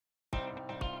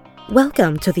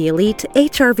Welcome to the Elite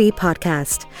HRV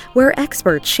podcast, where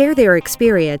experts share their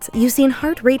experience using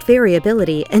heart rate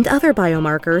variability and other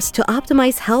biomarkers to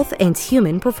optimize health and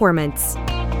human performance.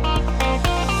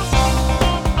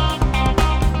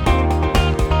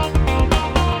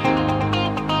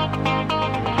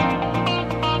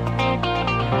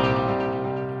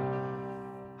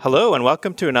 Hello, and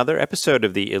welcome to another episode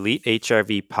of the Elite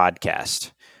HRV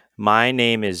podcast. My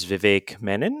name is Vivek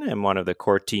Menon. I'm one of the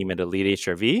core team at Elite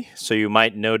HRV. So you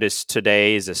might notice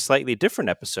today is a slightly different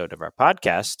episode of our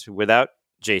podcast without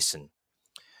Jason.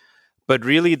 But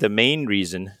really, the main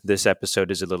reason this episode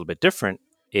is a little bit different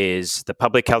is the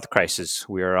public health crisis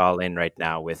we are all in right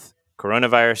now with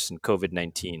coronavirus and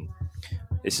COVID-19.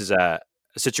 This is a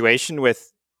situation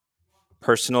with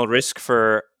personal risk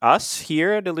for us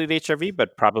here at Elite HRV,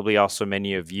 but probably also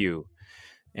many of you.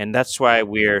 And that's why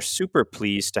we're super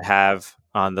pleased to have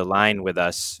on the line with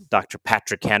us Dr.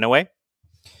 Patrick Hanaway.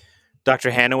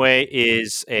 Dr. Hanaway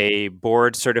is a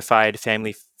board-certified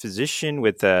family physician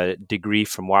with a degree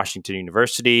from Washington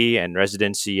University and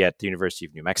residency at the University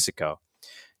of New Mexico.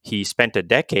 He spent a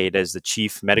decade as the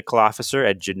chief medical officer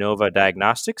at Genova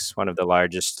Diagnostics, one of the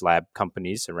largest lab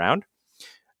companies around,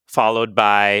 followed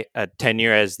by a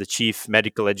tenure as the chief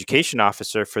medical education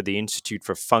officer for the Institute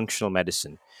for Functional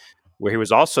Medicine, where he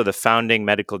was also the founding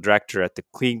medical director at the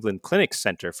Cleveland Clinic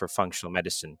Center for Functional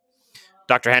Medicine.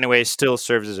 Dr. Hanaway still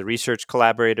serves as a research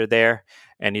collaborator there,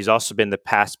 and he's also been the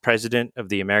past president of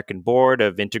the American Board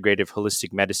of Integrative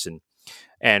Holistic Medicine.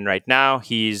 And right now,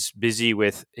 he's busy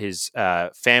with his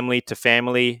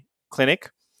family-to-family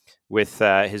clinic with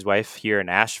his wife here in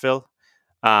Asheville.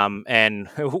 And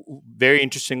very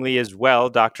interestingly as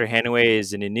well, Dr. Hanaway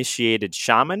is an initiated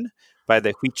shaman by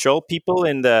the Huichol people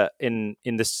in the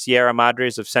Sierra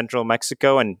Madres of central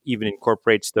Mexico, and even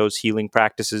incorporates those healing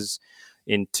practices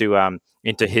into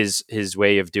his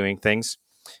way of doing things.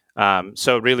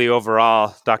 So really,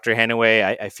 overall, Dr.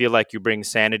 Hanaway, I feel like you bring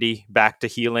sanity back to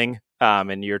healing,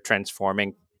 and you're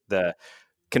transforming the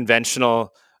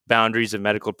conventional boundaries of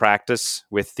medical practice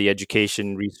with the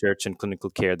education, research, and clinical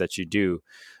care that you do.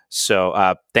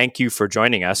 So thank you for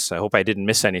joining us. I hope I didn't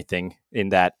miss anything in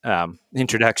that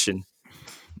introduction.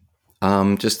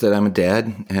 Just that I'm a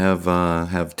dad.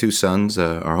 Have two sons.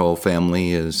 Our whole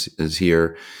family is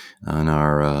here on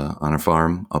our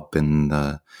farm up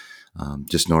in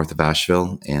just north of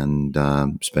Asheville, and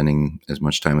spending as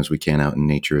much time as we can out in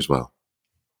nature as well.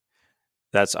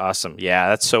 That's awesome. Yeah,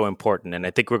 that's so important. And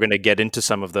I think we're going to get into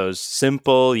some of those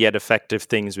simple yet effective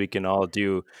things we can all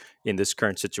do in this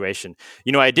current situation.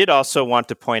 You know, I did also want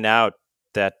to point out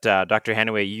that Dr.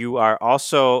 Hanaway, you are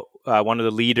also one of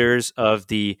the leaders of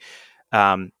the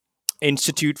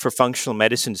Institute for Functional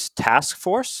Medicine's task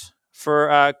force for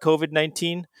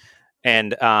COVID-19.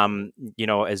 And, you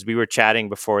know, as we were chatting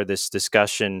before this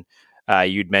discussion,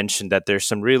 you'd mentioned that there's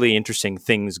some really interesting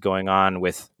things going on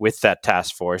with that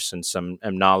task force and some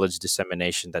knowledge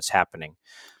dissemination that's happening.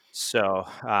 So,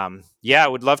 I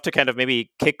would love to kind of maybe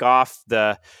kick off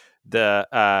the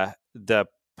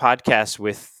podcast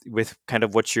with kind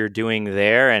of what you're doing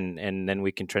there, and then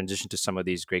we can transition to some of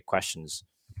these great questions.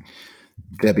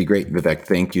 That'd be great, Vivek.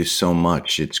 Thank you so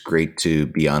much. It's great to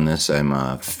be on this. I'm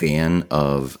a fan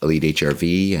of Elite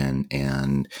HRV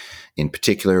and in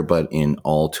particular, but in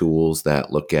all tools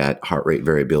that look at heart rate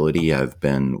variability. I've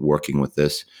been working with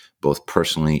this both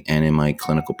personally and in my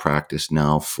clinical practice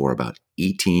now for about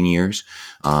 18 years.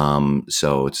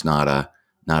 So it's not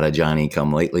a Johnny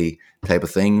come lately type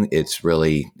of thing. It's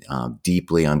really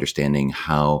deeply understanding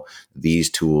how these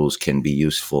tools can be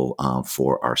useful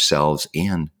for ourselves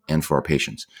and for our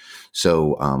patients.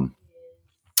 So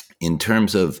in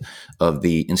terms of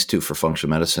the Institute for Functional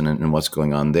Medicine and what's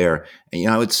going on there, and,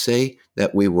 I would say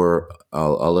that we were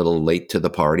a little late to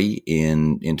the party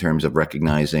in terms of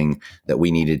recognizing that we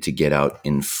needed to get out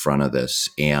in front of this.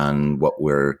 And what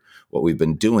we've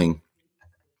been doing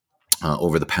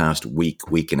over the past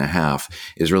week and a half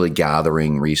is really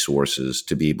gathering resources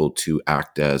to be able to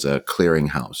act as a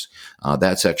clearinghouse.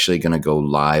 That's actually going to go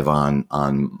live on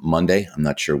Monday. I'm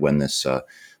not sure when this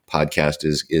podcast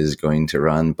is going to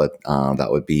run, but that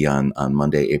would be on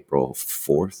Monday, April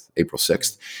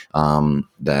 6th,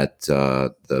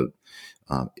 that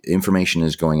information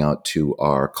is going out to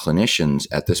our clinicians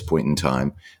at this point in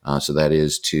time. So that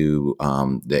is to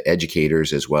the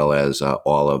educators as well as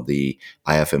all of the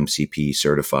IFMCP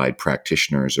certified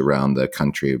practitioners around the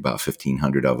country, about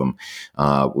 1,500 of them.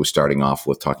 We're starting off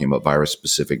with talking about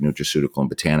virus-specific nutraceutical and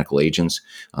botanical agents.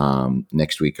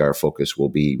 Next week, our focus will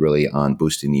be really on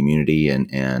boosting the immunity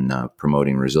and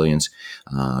promoting resilience.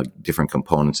 Different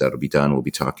components that will be done. We'll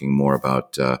be talking more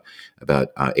about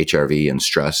HRV and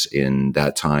stress in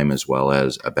that time, as well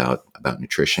as about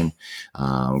nutrition.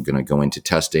 We're going to go into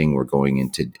testing. We're going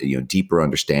into deeper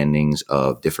understandings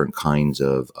of different kinds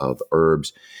of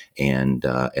herbs and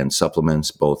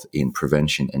supplements, both in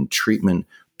prevention and treatment.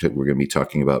 We're going to be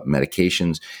talking about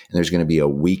medications, and there's going to be a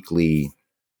weekly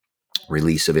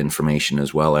release of information,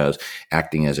 as well as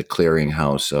acting as a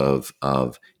clearinghouse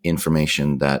of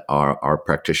information that our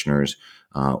practitioners,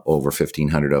 over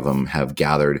 1,500 of them, have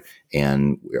gathered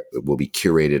and will be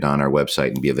curated on our website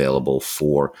and be available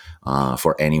for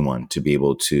anyone to be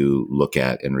able to look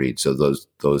at and read. So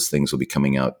those things will be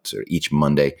coming out each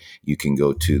Monday. You can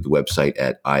go to the website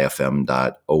at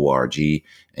ifm.org,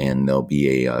 and there'll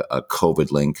be a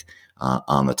COVID link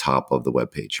on the top of the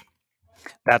webpage.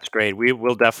 That's great. We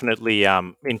will definitely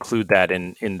include that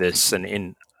in this and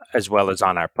in as well as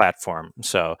on our platform.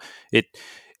 So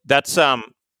that's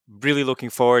really looking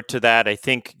forward to that. I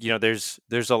think there's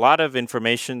a lot of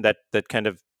information that kind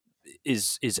of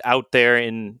is out there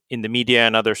in the media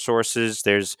and other sources.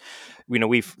 There's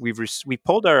we've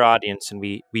polled our audience, and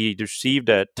we received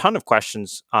a ton of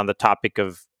questions on the topic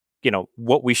of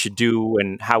what we should do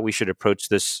and how we should approach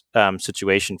this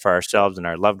situation for ourselves and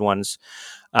our loved ones.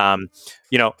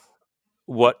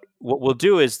 What we'll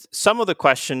do is, some of the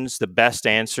questions, the best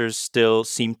answers still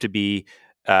seem to be,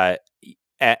 at,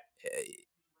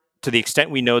 to the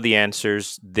extent we know the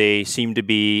answers, they seem to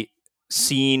be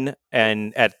seen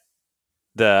and at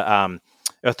the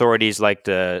authorities like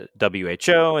the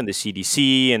WHO and the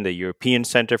CDC and the European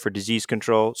Center for Disease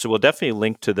Control. So we'll definitely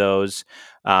link to those,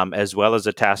 as well as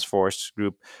a task force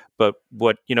group. But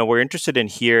what we're interested in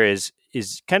here is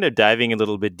kind of diving a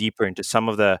little bit deeper into some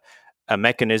of the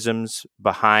mechanisms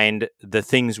behind the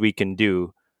things we can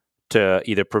do to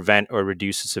either prevent or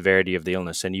reduce the severity of the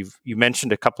illness. And you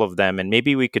mentioned a couple of them, and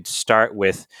maybe we could start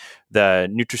with the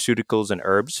nutraceuticals and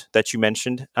herbs that you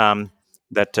mentioned,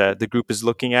 that the group is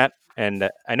looking at. And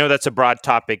I know that's a broad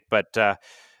topic, but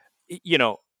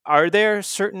are there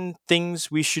certain things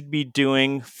we should be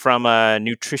doing from a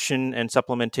nutrition and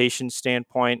supplementation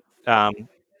standpoint,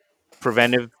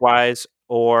 preventive wise,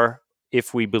 or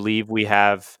if we believe we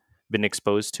have been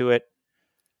exposed to it?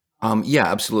 Yeah,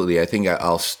 absolutely. I think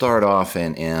I'll start off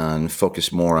and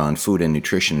focus more on food and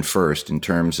nutrition first, in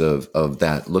terms of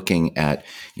that, looking at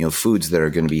foods that are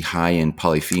going to be high in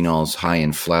polyphenols, high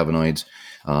in flavonoids.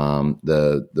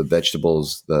 The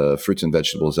vegetables, the fruits and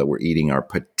vegetables that we're eating are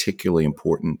particularly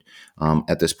important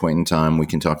at this point in time. We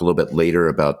can talk a little bit later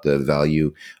about the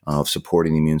value of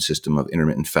supporting the immune system, of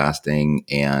intermittent fasting,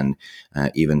 and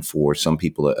even for some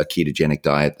people, a ketogenic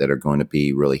diet, that are going to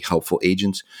be really helpful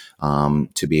agents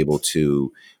to be able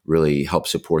to really help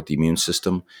support the immune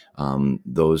system.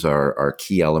 Those are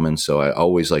key elements. So I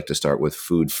always like to start with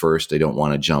food first. I don't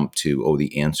want to jump to,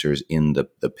 the answer's in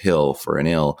the pill for an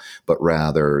ill, but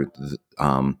rather,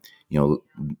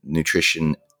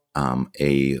 nutrition,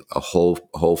 a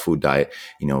whole food diet,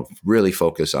 really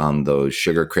focus on those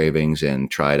sugar cravings and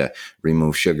try to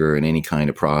remove sugar in any kind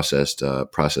of processed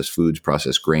foods,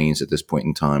 processed grains at this point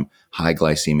in time, high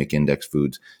glycemic index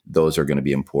foods. Those are going to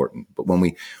be important. But when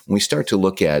we start to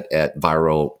look at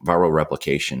viral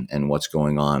replication and what's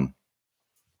going on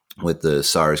with the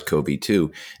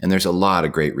SARS-CoV-2. And there's a lot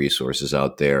of great resources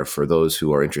out there for those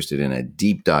who are interested in a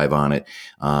deep dive on it.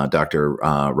 Dr.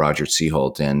 Roger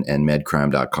Seaholt and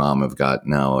medcrime.com have got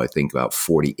now, I think, about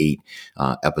 48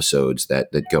 episodes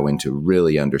that go into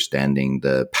really understanding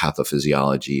the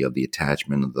pathophysiology of the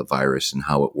attachment of the virus and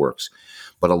how it works.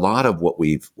 But a lot of what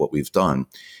we've done,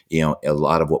 a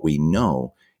lot of what we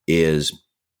know is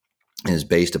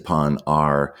based upon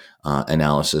our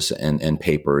analysis and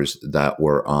papers that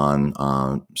were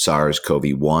on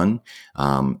SARS-CoV-1,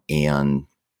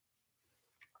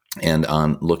 and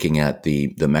on looking at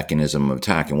the mechanism of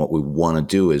attack. And what we want to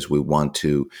do is we want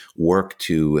to work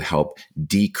to help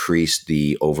decrease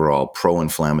the overall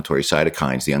pro-inflammatory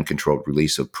cytokines, the uncontrolled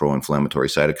release of pro-inflammatory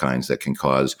cytokines that can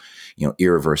cause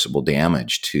irreversible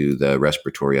damage to the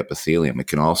respiratory epithelium. It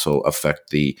can also affect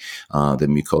the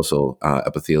mucosal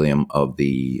epithelium of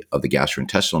the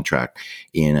gastrointestinal tract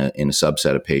in a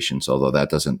subset of patients, although that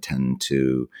doesn't tend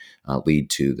to lead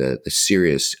to the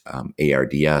serious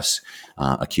ARDS,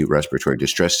 acute acute respiratory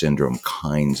distress syndrome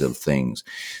kinds of things.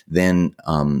 Then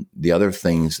the other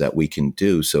things that we can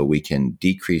do, so we can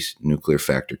decrease nuclear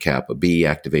factor kappa B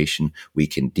activation. We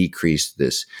can decrease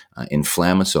this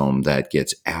inflammasome that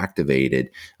gets activated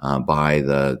by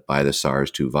the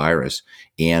SARS-2 virus,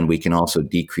 and we can also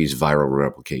decrease viral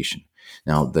replication.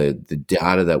 Now, the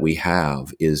data that we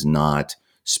have is not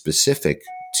specific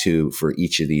for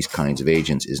each of these kinds of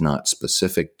agents, is not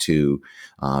specific to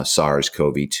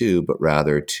SARS-CoV-2, but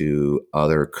rather to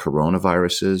other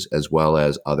coronaviruses as well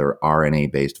as other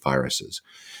RNA-based viruses.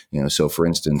 So for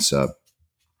instance,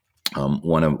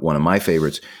 one of my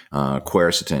favorites,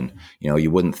 quercetin.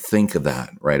 You wouldn't think of that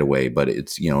right away, but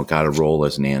it's got a role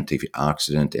as an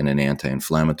antioxidant and an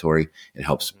anti-inflammatory. It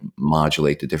helps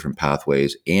modulate the different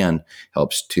pathways and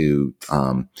helps to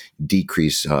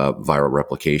decrease viral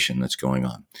replication that's going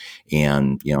on.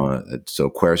 And so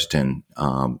quercetin,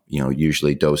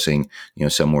 usually dosing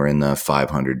somewhere in the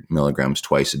 500 milligrams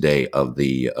twice a day of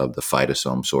the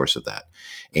phytosome source of that,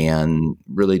 and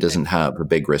really doesn't have a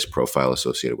big risk profile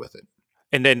associated with it.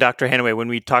 And then, Dr. Hanaway, when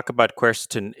we talk about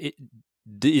quercetin,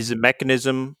 is the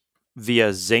mechanism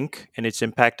via zinc and its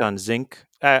impact on zinc?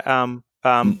 No,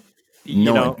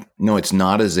 it's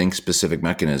not a zinc-specific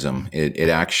mechanism. It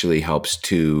actually helps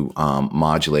to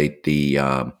modulate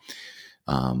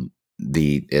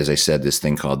as I said, this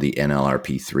thing called the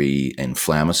NLRP3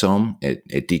 inflammasome.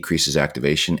 It decreases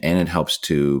activation, and it helps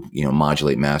to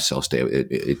modulate mast cell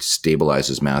it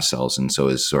stabilizes mast cells, and so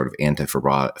is sort of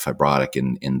antifibrotic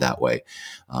in that way.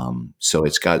 So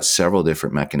it's got several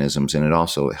different mechanisms, and it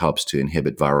also helps to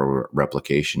inhibit viral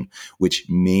replication, which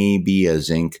may be a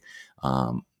zinc,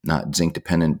 not zinc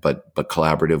dependent, but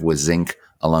collaborative with zinc.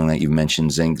 Along that, you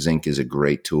mentioned zinc. Zinc is a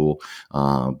great tool,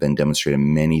 been demonstrated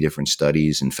in many different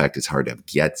studies. In fact, it's hard to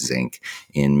get zinc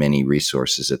in many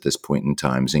resources at this point in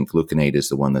time. Zinc gluconate is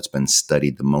the one that's been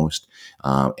studied the most,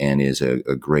 and is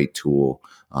a great tool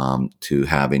to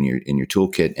have in your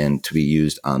toolkit and to be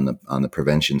used on the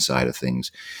prevention side of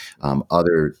things. I've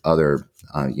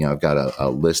got a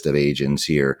list of agents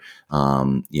here,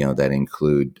 that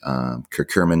include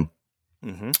curcumin.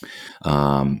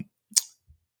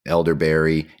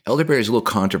 Elderberry. Elderberry is a little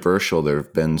controversial. There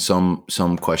have been some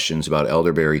questions about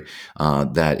elderberry,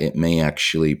 that it may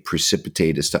actually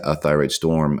precipitate a thyroid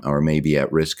storm or may be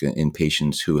at risk in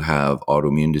patients who have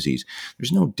autoimmune disease.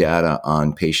 There's no data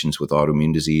on patients with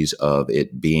autoimmune disease of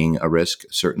it being a risk.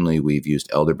 Certainly, we've used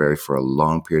elderberry for a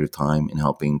long period of time in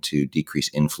helping to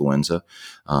decrease influenza,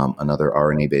 another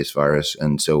RNA-based virus.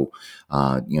 And so,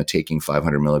 taking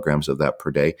 500 milligrams of that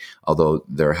per day, although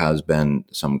there has been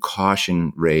some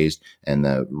caution raised and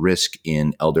the risk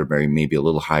in elderberry may be a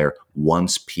little higher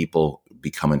once people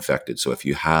become infected. So if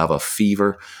you have a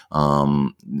fever,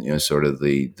 sort of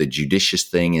the judicious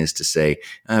thing is to say,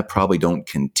 probably don't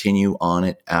continue on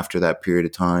it after that period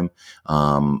of time.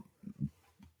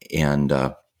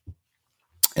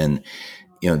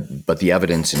 But the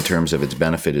evidence in terms of its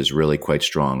benefit is really quite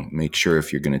strong. Make sure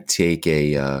if you're going to take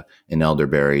an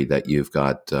elderberry that you've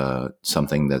got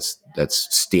something that's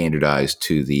standardized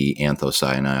to the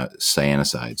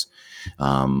anthocyanicides.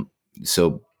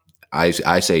 So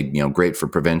I say, great for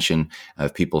prevention.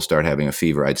 If people start having a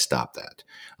fever, I'd stop that.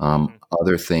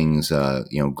 Other things,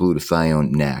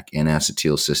 glutathione, NAC, and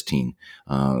acetylcysteine,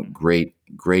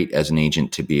 great as an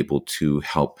agent to be able to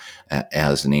help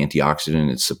as an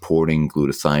antioxidant. It's supporting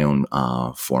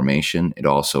glutathione formation. It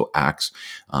also acts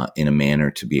in a manner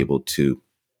to be able to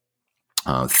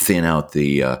thin out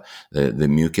the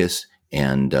mucus,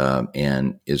 and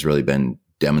has really been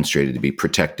demonstrated to be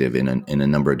protective in a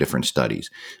number of different studies.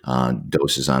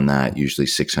 Doses on that usually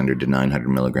 600 to 900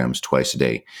 milligrams twice a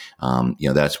day.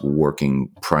 That's working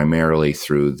primarily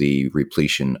through the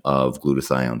repletion of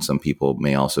glutathione. Some people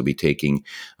may also be taking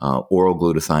oral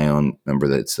glutathione. Remember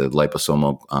that it's the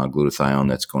liposomal glutathione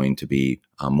that's going to be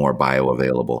more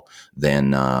bioavailable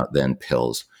than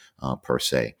pills per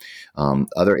se.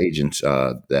 Other agents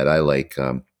that I like.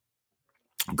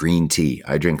 Green tea.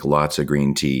 I drink lots of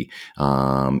green tea.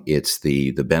 It's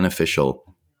the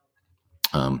beneficial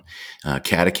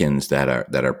catechins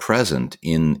that are present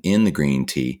in the green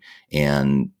tea.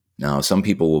 And now some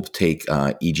people will take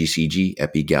EGCG,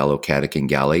 epigallocatechin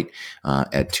gallate,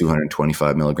 at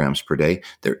 225 milligrams per day.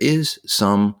 There is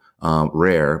some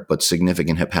rare but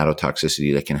significant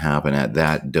hepatotoxicity that can happen at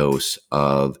that dose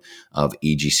of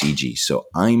EGCG. So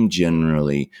I'm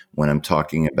generally, when I'm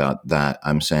talking about that,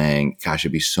 I'm saying, gosh,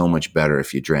 it'd be so much better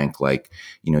if you drank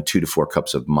 2 to 4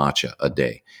 cups of matcha a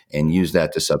day and use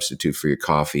that to substitute for your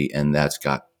coffee. And that's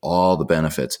got all the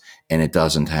benefits, and it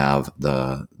doesn't have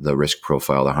the risk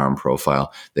profile, the harm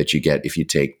profile that you get if you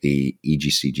take the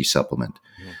EGCG supplement.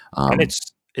 And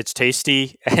it's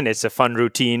tasty, and it's a fun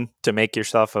routine to make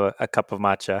yourself a cup of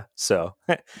matcha. So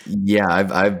Yeah,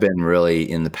 I've been really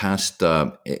in the past.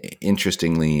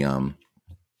 Interestingly, I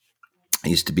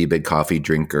used to be a big coffee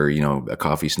drinker, a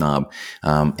coffee snob,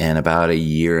 and about a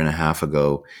year and a half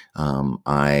ago,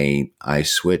 I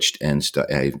switched and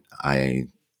I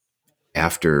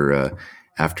after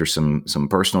after some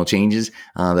personal changes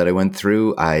that I went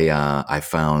through, I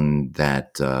found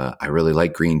that I really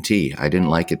like green tea. I didn't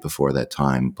like it before that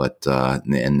time, but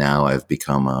and now I've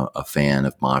become a fan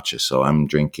of matcha. So I'm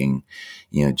drinking,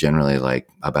 generally like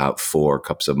about 4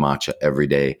 cups of matcha every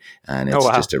day, and oh it's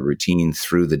wow. just a routine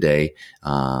through the day.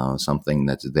 Something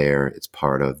that's there. It's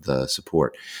part of the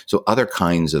support. So other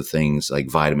kinds of things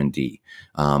like vitamin D.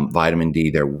 Vitamin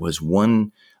D. There was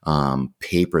one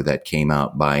paper that came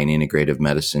out by an integrative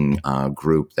medicine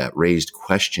group that raised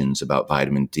questions about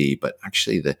vitamin D, but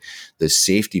actually the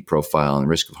safety profile and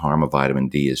risk of harm of vitamin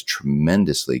D is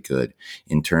tremendously good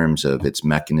in terms of its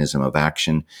mechanism of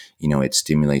action. It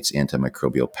stimulates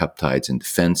antimicrobial peptides and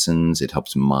defensins. It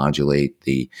helps modulate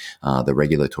the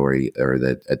regulatory or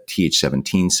the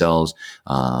Th17 cells.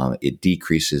 It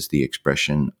decreases the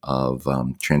expression of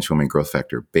transforming growth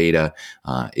factor beta.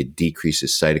 It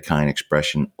decreases cytokine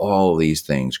expression. All of these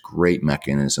things, great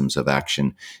mechanisms of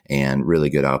action and really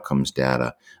good outcomes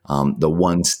data. The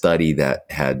one study that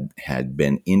had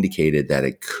been indicated that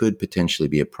it could potentially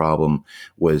be a problem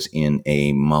was in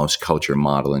a mouse culture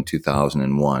model in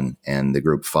 2001. And the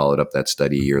group followed up that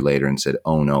study a year later and said,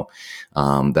 oh no,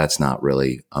 that's not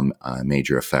really a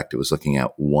major effect. It was looking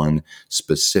at one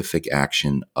specific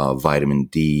action of vitamin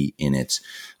D in its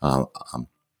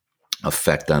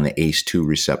effect on the ACE2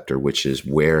 receptor, which is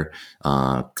where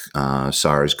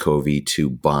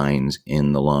SARS-CoV-2 binds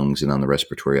in the lungs and on the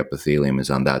respiratory epithelium,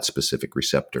 is on that specific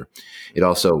receptor. It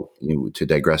also, to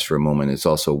digress for a moment, it's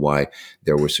also why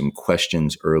there were some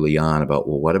questions early on about,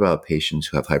 well, what about patients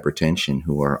who have hypertension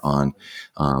who are on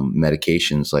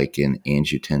medications like an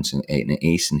angiotensin, an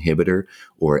ACE inhibitor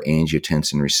or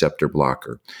angiotensin receptor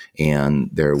blocker? And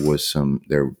there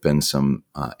have been some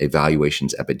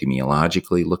evaluations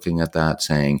epidemiologically looking at that,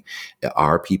 saying,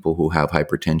 are people who have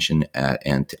hypertension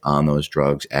and on those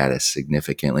drugs at a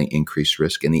significantly increased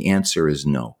risk? And the answer is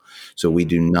no. So we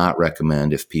do not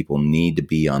recommend, if people need to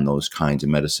be on those kinds of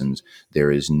medicines,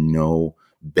 there is no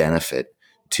benefit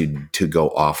to go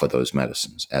off of those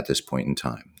medicines at this point in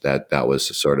time. That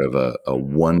was sort of a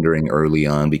wondering early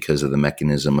on because of the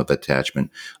mechanism of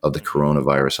attachment of the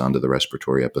coronavirus onto the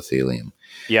respiratory epithelium.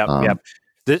 Yep.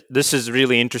 This is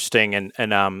really interesting, and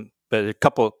but a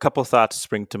couple thoughts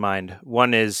spring to mind.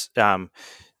 One is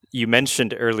you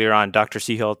mentioned earlier on Dr.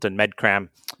 Seahult and MedCram.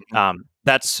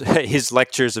 That's his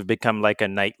lectures have become like a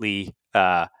nightly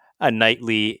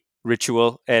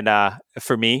ritual, and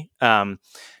for me.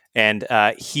 And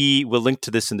he will link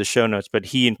to this in the show notes, but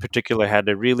he in particular had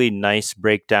a really nice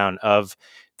breakdown of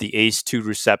the ACE2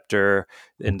 receptor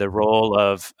and the role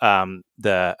of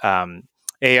the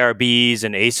ARBs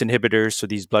and ACE inhibitors, so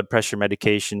these blood pressure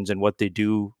medications, and what they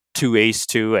do to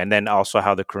ACE2, and then also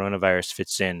how the coronavirus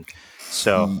fits in.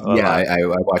 So yeah, I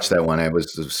watched that one. I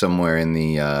was somewhere in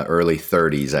the early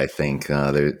 30s, I think,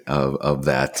 of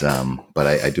that. But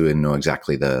I do know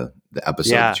exactly the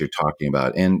episode that you're talking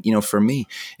about. And, for me,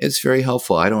 it's very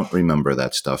helpful. I don't remember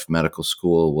that stuff. Medical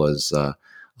school was a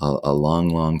long,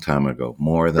 long time ago,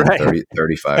 more than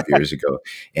 35 years ago.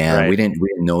 And we didn't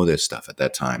know this stuff at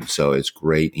that time. So it's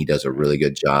great. He does a really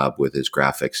good job with his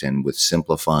graphics and with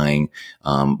simplifying,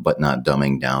 but not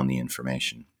dumbing down the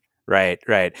information. Right.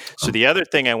 So the other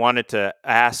thing I wanted to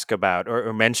ask about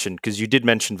or mention, because you did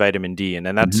mention vitamin D, and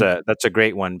that's a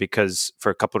great one because for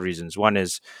a couple of reasons. One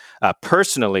is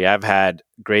personally, I've had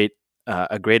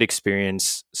a great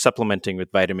experience supplementing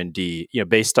with vitamin D.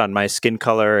 Based on my skin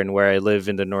color and where I live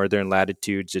in the northern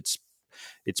latitudes, it's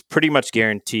pretty much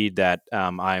guaranteed that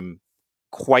I'm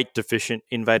quite deficient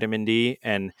in vitamin D,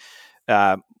 and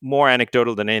more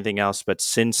anecdotal than anything else. But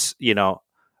since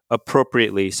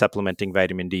appropriately supplementing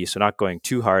vitamin D, so not going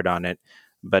too hard on it.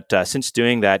 But since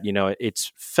doing that,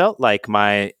 it's felt like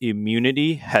my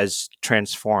immunity has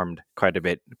transformed quite a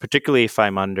bit, particularly if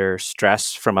I'm under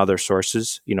stress from other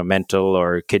sources, mental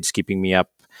or kids keeping me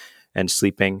up and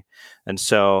sleeping. And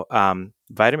so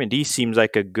vitamin D seems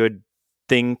like a good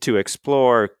thing to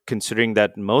explore, considering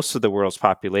that most of the world's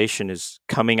population is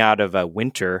coming out of a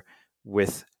winter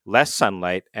with less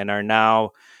sunlight and are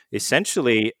now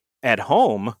essentially at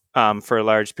home for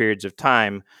large periods of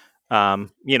time,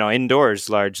 indoors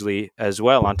largely as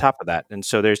well on top of that. And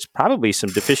so there's probably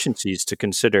some deficiencies to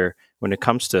consider when it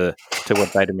comes to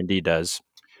what vitamin D does.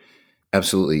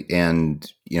 Absolutely.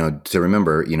 And, to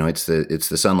remember, it's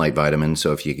the sunlight vitamin.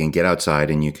 So if you can get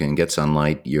outside and you can get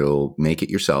sunlight, you'll make it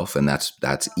yourself. And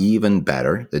that's even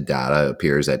better. The data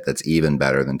appears that that's even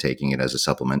better than taking it as a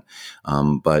supplement.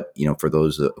 But, for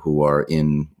those who are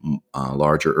in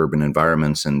larger urban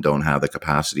environments and don't have the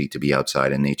capacity to be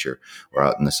outside in nature or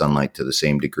out in the sunlight to the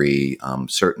same degree,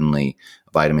 certainly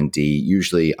vitamin D,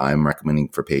 usually I'm recommending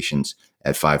for patients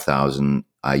at 5,000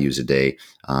 IUs a day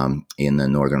in the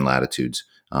northern latitudes.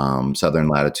 Southern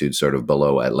latitudes, sort of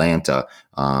below Atlanta,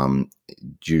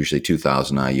 usually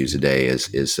 2,000 IUs a day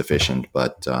is sufficient.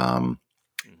 But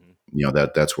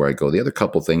that's where I go. The other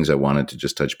couple things I wanted to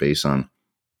just touch base on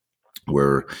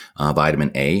were vitamin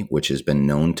A, which has been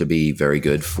known to be very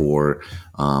good for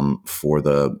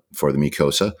the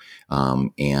mucosa,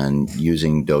 and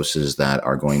using doses that's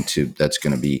going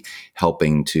to be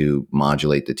helping to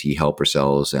modulate the T helper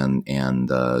cells and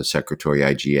secretory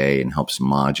IgA, and helps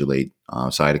modulate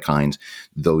cytokines.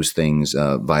 Those things,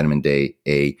 vitamin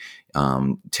A,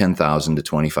 10,000 to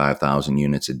 25,000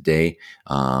 units a day.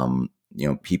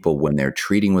 People, when they're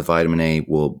treating with vitamin A,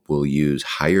 will use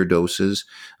higher doses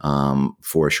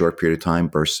for a short period of time,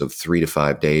 bursts of 3 to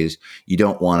 5 days. You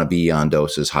don't want to be on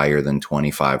doses higher than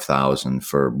 25,000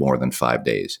 for more than 5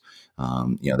 days.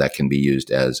 That can be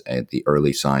used as at the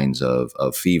early signs of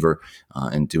fever,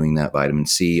 and doing that. Vitamin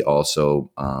C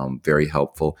also very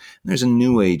helpful. And there's a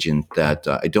new agent that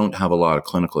I don't have a lot of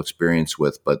clinical experience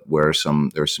with, but there's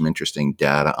some interesting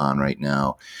data on right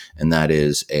now, and that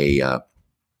is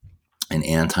an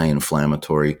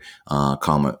anti-inflammatory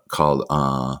called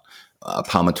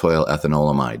palmitoyl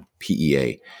ethanolamide,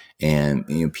 PEA. And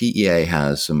PEA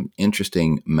has some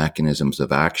interesting mechanisms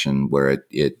of action where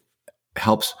it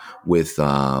helps with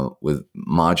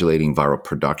modulating viral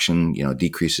production,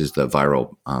 decreases the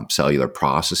viral cellular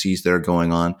processes that are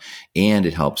going on, and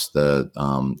it helps the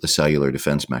cellular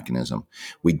defense mechanism.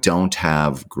 We don't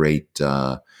have great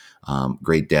data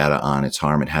on its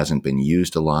harm. It hasn't been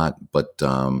used a lot, but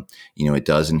it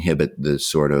does inhibit the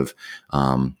sort of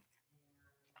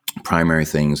primary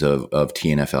things of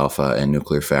TNF alpha and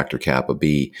nuclear factor kappa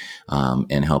B,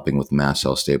 and helping with mast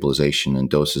cell stabilization. And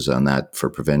doses on that for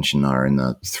prevention are in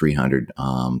the 300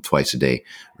 twice a day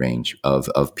range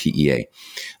of PEA.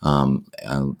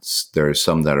 There are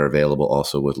some that are available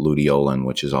also with luteolin,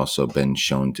 which has also been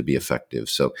shown to be effective.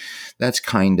 So that's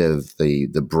kind of the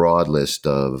broad list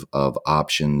of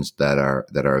options that are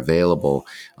available.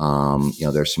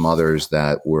 There's some others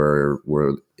that we're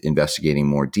investigating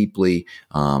more deeply.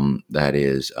 That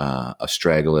is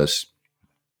astragalus,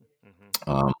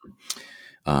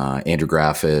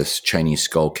 andrographis, Chinese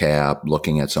skullcap,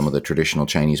 looking at some of the traditional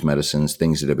Chinese medicines,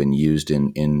 things that have been used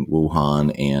in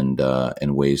Wuhan,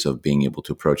 and ways of being able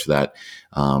to approach that.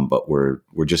 But we're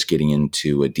just getting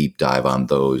into a deep dive on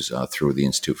those through the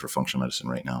Institute for Functional Medicine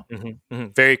right now. Mm-hmm,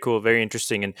 mm-hmm. Very cool, very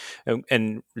interesting.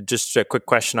 And just a quick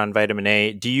question on vitamin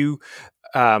A. Do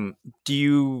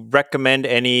you recommend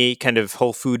any kind of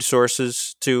whole food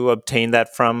sources to obtain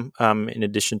that from, in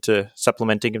addition to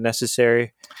supplementing if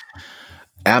necessary?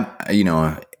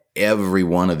 Every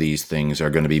one of these things are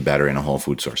going to be better in a whole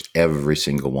food source, every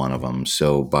single one of them.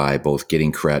 So by both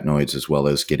getting carotenoids as well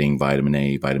as getting vitamin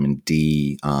A, vitamin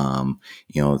D,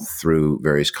 through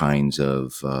various kinds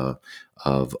of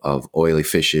oily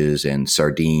fishes and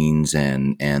sardines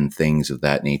and things of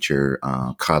that nature,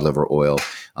 cod liver oil,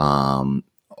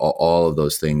 all of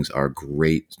those things are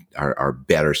great, are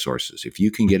better sources. If you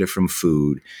can get it from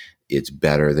food, it's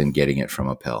better than getting it from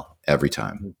a pill every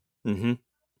time. Mm-hmm.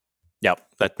 Yep,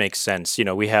 that makes sense.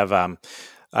 We have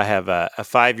I have a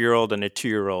 5-year-old and a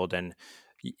 2-year-old, and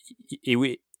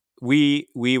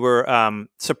we were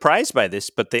surprised by this,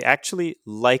 but they actually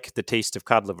like the taste of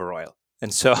cod liver oil.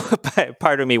 And so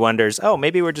part of me wonders,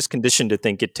 maybe we're just conditioned to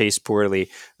think it tastes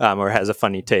poorly, or has a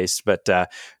funny taste. But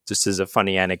just as a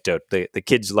funny anecdote, the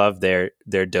kids love their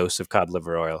dose of cod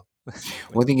liver oil.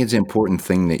 Well, I think it's an important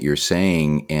thing that you're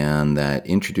saying, and that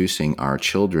introducing our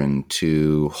children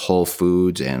to whole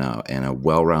foods and a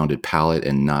well-rounded palate,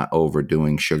 and not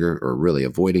overdoing sugar, or really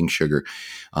avoiding sugar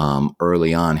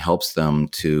early on, helps them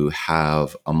to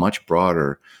have a much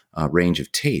broader range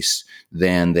of tastes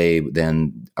than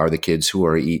are the kids who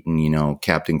are eating,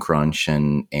 Captain Crunch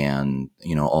and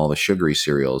all the sugary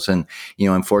cereals. And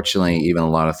unfortunately, even a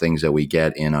lot of things that we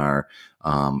get in our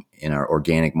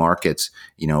organic markets,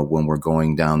 when we're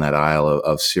going down that aisle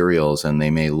of cereals, and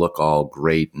they may look all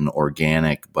great and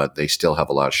organic, but they still have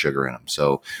a lot of sugar in them.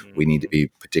 So we need to be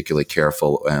particularly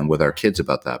careful and with our kids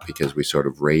about that, because we sort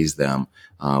of raise them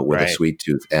with a Right. sweet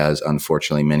tooth, as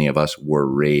unfortunately many of us were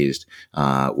raised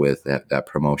with that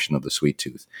promotion of the sweet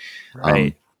tooth.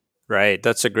 Right. Right.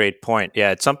 That's a great point.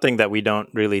 Yeah, it's something that we don't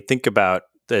really think about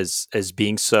as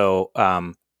being so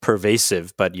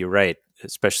pervasive, but you're right,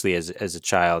 especially as a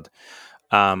child.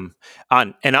 On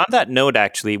that note,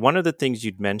 actually, one of the things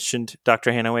you'd mentioned,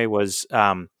 Dr. Hanaway, was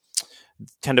kind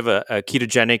of a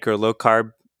ketogenic or low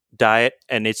carb diet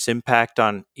and its impact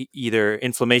on either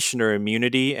inflammation or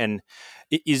immunity. And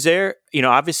is there,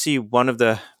 obviously one of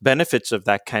the benefits of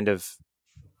that kind of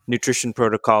nutrition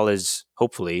protocol is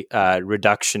hopefully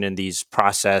reduction in these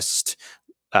processed,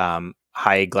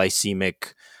 high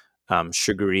glycemic,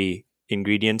 sugary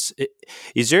ingredients.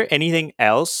 Is there anything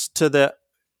else to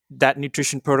that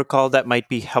nutrition protocol that might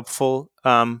be helpful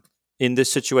in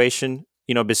this situation?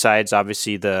 Besides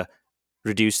obviously the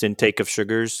reduced intake of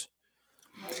sugars.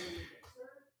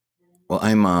 Well,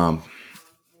 I'm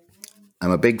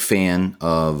a big fan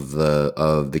of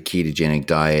the ketogenic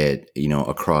diet,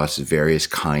 across various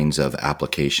kinds of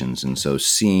applications, and so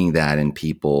seeing that in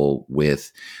people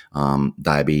with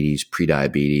diabetes,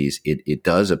 prediabetes, it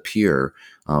does appear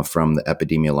from the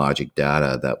epidemiologic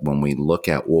data that when we look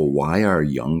at, well, why are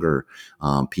younger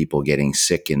people getting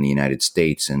sick in the United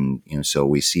States, and so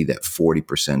we see that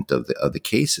 40% of the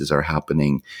cases are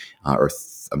happening, or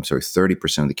I'm sorry,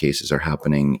 30% of the cases are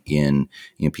happening in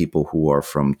people who are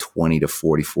from 20 to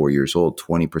 44 years old.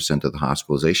 20% of the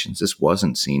hospitalizations. This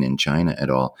wasn't seen in China at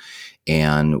all.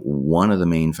 And one of the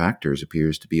main factors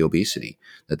appears to be obesity,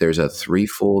 that there's a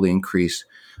threefold increase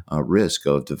risk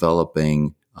of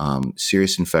developing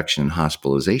serious infection and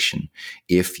hospitalization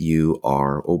if you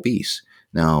are obese.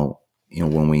 Now,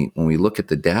 when we look at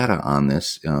the data on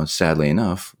this, sadly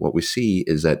enough, what we see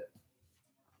is that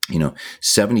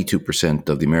 72%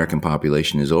 of the American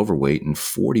population is overweight, and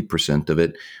 40% of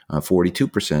it,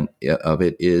 42% of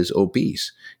it is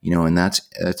obese. And that's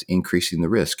increasing the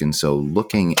risk. And so,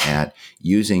 looking at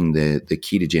using the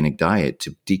ketogenic diet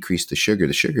to decrease the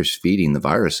sugar's feeding the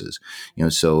viruses.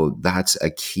 So that's a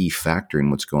key factor in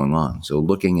what's going on. So,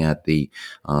 looking at the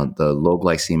low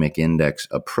glycemic index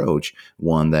approach,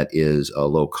 one that is a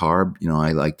low carb.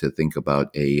 I like to think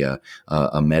about a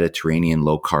Mediterranean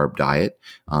low carb diet.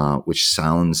 Which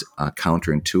sounds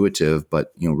counterintuitive,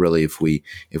 but really, if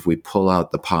we pull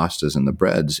out the pastas and the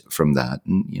breads from that,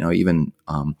 and even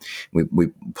we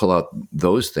pull out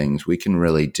those things, we can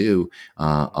really do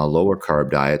a lower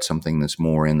carb diet, something that's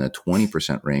more in the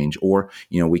 20% range, or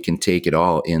we can take it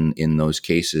all in those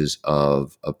cases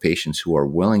of patients who are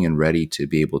willing and ready to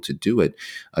be able to do it,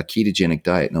 a ketogenic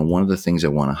diet. Now, one of the things I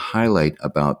want to highlight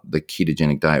about the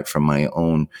ketogenic diet from my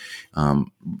own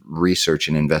research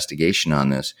and investigation on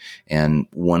this, and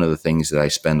one of the things that I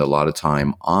spend a lot of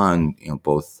time on,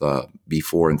 both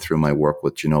before and through my work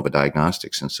with Genova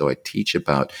Diagnostics, and so I teach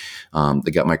about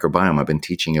the gut microbiome. I've been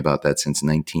teaching about that since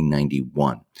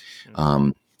 1991.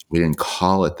 We didn't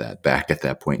call it that back at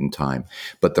that point in time,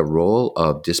 but the role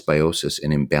of dysbiosis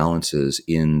and imbalances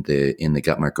in the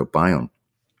gut microbiome,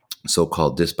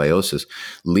 so-called dysbiosis,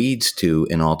 leads to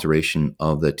an alteration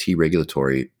of the T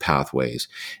regulatory pathways.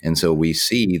 And so we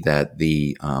see that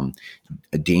the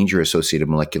danger-associated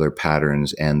molecular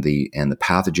patterns and the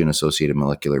pathogen-associated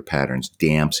molecular patterns,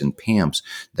 DAMPs and PAMPs,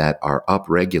 that are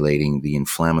upregulating the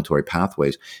inflammatory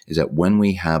pathways, is that when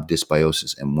we have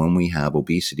dysbiosis and when we have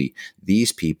obesity,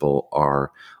 these people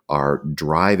are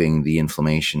driving the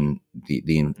inflammation, the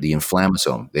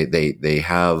inflammasome. They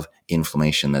have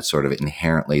inflammation that's sort of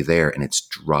inherently there, and it's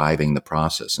driving the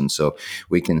process. And so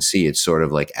we can see it's sort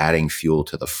of like adding fuel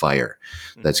to the fire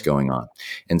that's going on.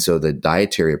 And so the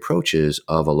dietary approaches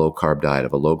of a low carb diet,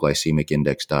 of a low glycemic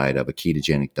index diet, of a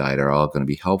ketogenic diet are all going to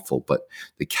be helpful. But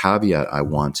the caveat I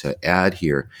want to add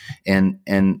here,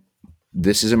 and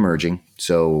this is emerging,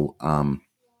 so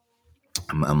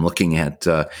I'm looking at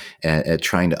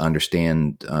trying to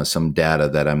understand some data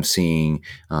that I'm seeing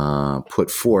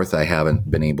put forth. I haven't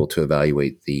been able to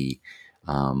evaluate the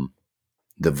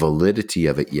validity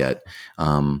of it yet.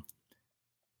 I'm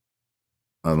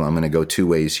going to go two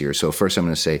ways here. So first, I'm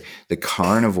going to say the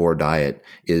carnivore diet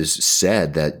is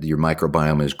said that your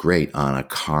microbiome is great on a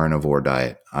carnivore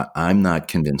diet. I'm not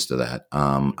convinced of that.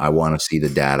 I want to see the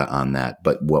data on that.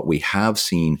 But what we have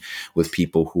seen with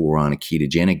people who are on a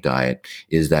ketogenic diet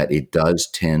is that it does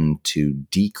tend to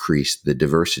decrease the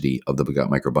diversity of the gut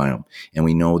microbiome. And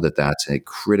we know that that's a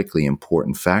critically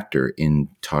important factor in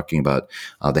talking about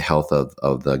the health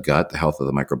of the gut, the health of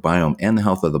the microbiome, and the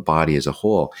health of the body as a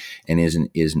whole, and is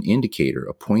an indicator,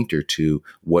 a pointer to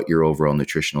what your overall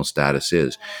nutritional status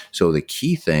is. So the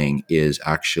key thing is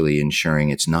actually ensuring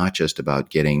it's not just about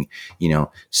getting,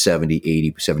 70,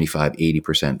 80, 75,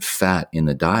 80% fat in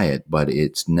the diet, but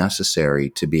it's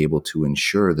necessary to be able to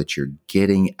ensure that you're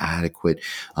getting adequate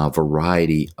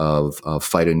variety of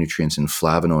phytonutrients and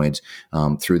flavonoids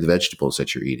through the vegetables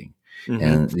that you're eating. Mm-hmm.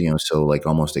 And, so like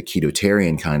almost a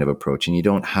ketotarian kind of approach. And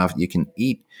you can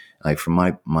eat, like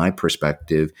from my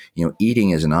perspective,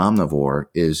 eating as an omnivore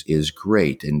is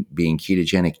great, and being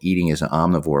ketogenic, eating as an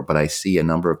omnivore. But I see a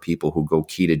number of people who go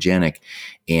ketogenic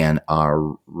and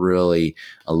are really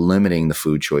limiting the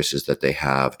food choices that they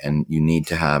have. And you need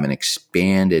to have an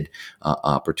expanded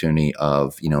opportunity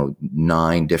of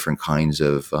 9 different kinds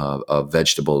of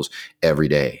vegetables every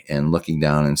day, and looking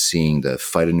down and seeing the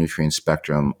phytonutrient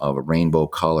spectrum of a rainbow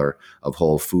color of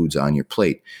whole foods on your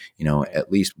plate.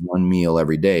 At least one meal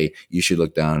every day, you should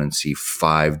look down and see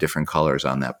 5 different colors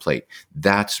on that plate.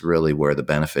 That's really where the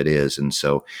benefit is. And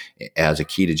so as a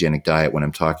ketogenic diet, when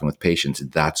I'm talking with patients,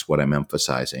 that's what I'm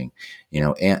emphasizing,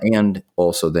 and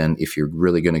also then if you're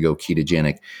really going to go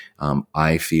ketogenic,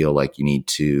 I feel like you need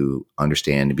to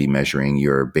understand to be measuring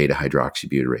your beta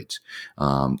hydroxybutyrates.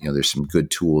 There's some good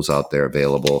tools out there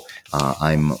available.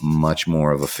 I'm much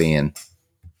more of a fan,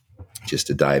 just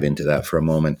to dive into that for a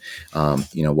moment,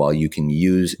 while you can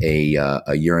use a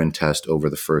urine test over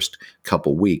the first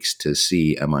couple weeks to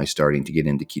see, am I starting to get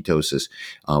into ketosis?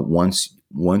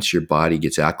 Once your body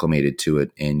gets acclimated to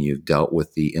it and you've dealt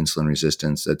with the insulin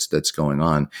resistance that's going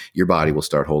on, your body will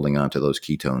start holding on to those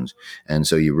ketones. And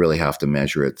so you really have to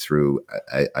measure it through.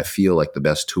 I feel like the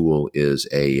best tool is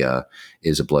a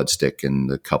blood stick, and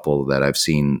the couple that I've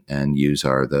seen and use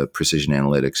are the Precision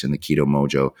Analytics and the Keto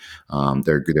Mojo.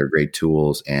 They're great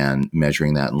tools, and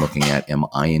measuring that and looking at, am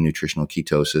I in nutritional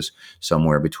ketosis?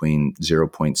 Somewhere between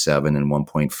 0.7 and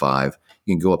 1.5.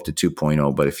 You can go up to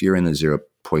 2.0, but if you're in the 0.7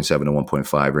 to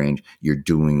 1.5 range, you're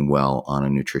doing well on a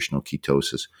nutritional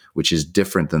ketosis, which is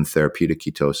different than therapeutic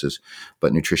ketosis.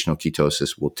 But nutritional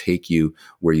ketosis will take you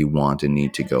where you want and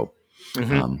need to go.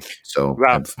 Mm-hmm. So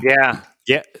Wow.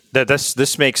 Yeah.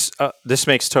 This makes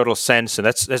total sense, and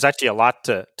there's actually a lot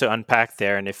to unpack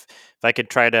there. And if I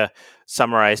could try to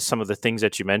summarize some of the things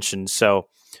that you mentioned, so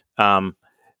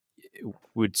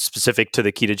with specific to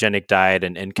the ketogenic diet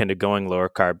and kind of going lower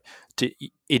carb,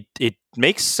 it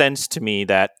makes sense to me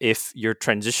that if you're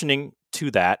transitioning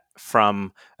to that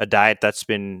from a diet that's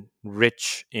been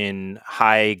rich in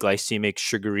high glycemic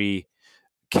sugary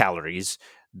calories,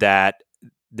 that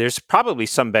there's probably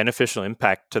some beneficial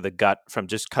impact to the gut from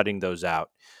just cutting those out.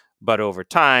 But over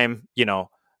time,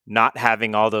 not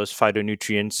having all those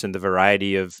phytonutrients and the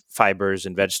variety of fibers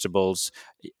and vegetables,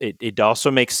 it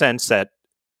also makes sense that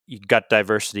gut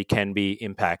diversity can be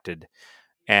impacted.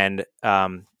 And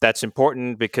that's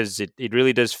important because it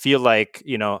really does feel like,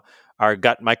 our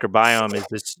gut microbiome is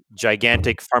this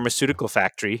gigantic pharmaceutical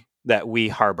factory that we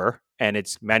harbor, and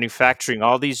it's manufacturing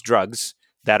all these drugs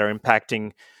that are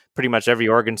impacting pretty much every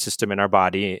organ system in our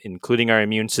body, including our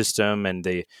immune system and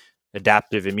the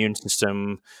adaptive immune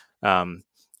system. And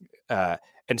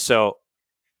so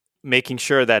making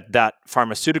sure that that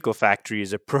pharmaceutical factory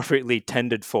is appropriately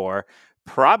tended for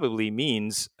probably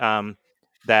means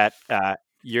that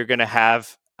you're going to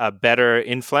have a better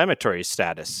inflammatory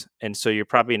status. And so you're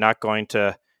probably not going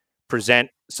to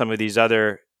present some of these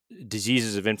other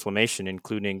diseases of inflammation,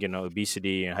 including,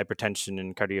 obesity and hypertension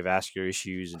and cardiovascular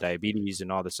issues and diabetes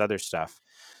and all this other stuff.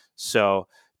 So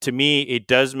to me, it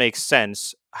does make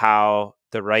sense how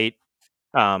the right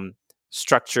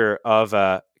structure of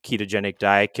a ketogenic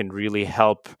diet can really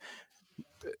help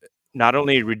not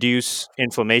only reduce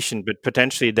inflammation, but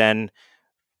potentially then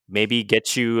maybe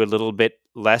get you a little bit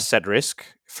less at risk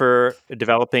for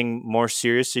developing more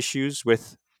serious issues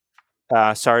with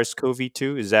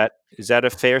SARS-CoV-2. Is that a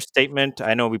fair statement?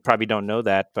 I know we probably don't know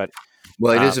that, but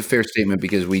well, it is a fair statement,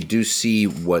 because we do see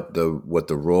what the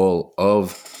role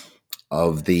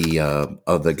of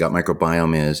the gut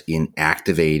microbiome is in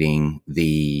activating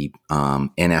the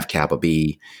NF kappa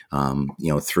B,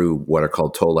 through what are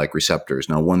called toll-like receptors.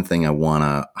 Now, one thing I want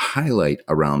to highlight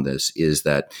around this is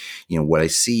that, what I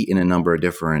see in a number of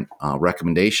different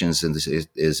recommendations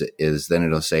is then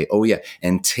it'll say, oh yeah,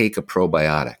 and take a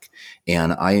probiotic,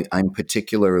 and I'm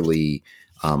particularly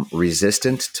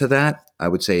resistant to that. I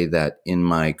would say that in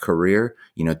my career,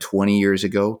 20 years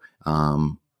ago,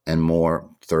 and more,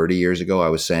 30 years ago, I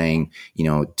was saying,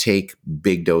 take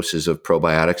big doses of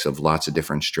probiotics of lots of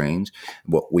different strains.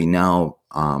 What we now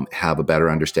have a better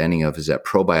understanding of is that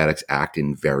probiotics act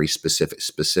in very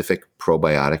specific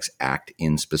probiotics act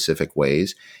in specific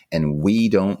ways. And we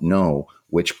don't know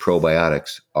which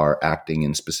probiotics are acting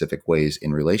in specific ways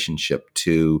in relationship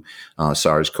to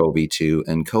SARS-CoV-2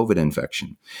 and COVID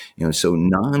infection. So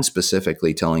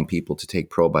non-specifically telling people to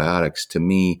take probiotics to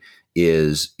me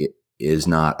is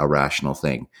not a rational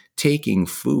thing. Taking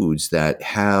foods that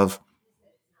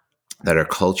are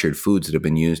cultured foods that have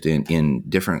been used in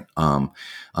different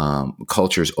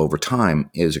cultures over time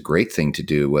is a great thing to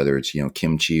do, whether it's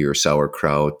kimchi or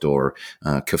sauerkraut or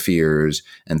kefirs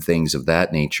and things of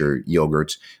that nature,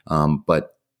 yogurts.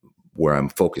 But where I'm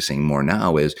focusing more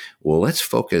now is, well, let's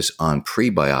focus on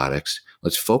prebiotics.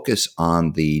 Let's focus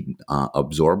on the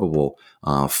absorbable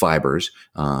fibers,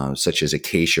 such as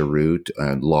acacia root,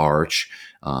 larch,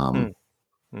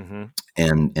 Mm-hmm.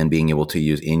 and being able to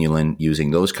use inulin,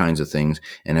 using those kinds of things.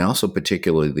 And I also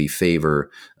particularly favor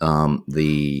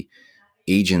the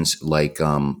agents like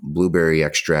blueberry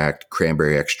extract,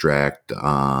 cranberry extract,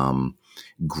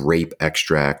 grape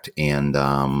extract, and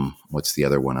what's the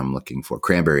other one I'm looking for?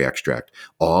 Cranberry extract.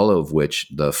 All of which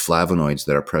the flavonoids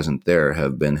that are present there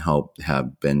have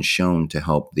been shown to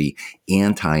help the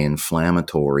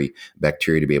anti-inflammatory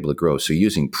bacteria to be able to grow. So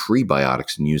using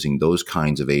prebiotics and using those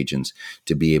kinds of agents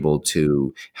to be able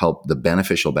to help the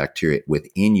beneficial bacteria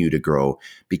within you to grow,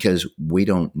 because we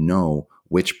don't know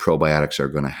which probiotics are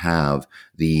going to have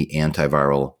the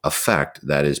antiviral effect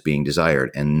that is being desired.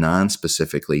 And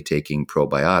non-specifically taking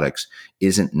probiotics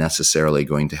isn't necessarily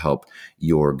going to help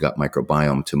your gut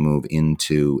microbiome to move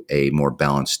into a more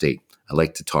balanced state. I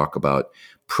like to talk about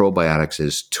probiotics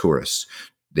as tourists.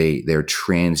 They're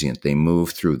transient. They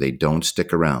move through. They don't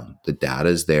stick around. The data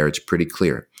is there. It's pretty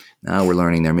clear. Now we're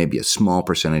learning there may be a small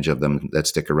percentage of them that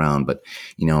stick around. But,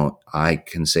 I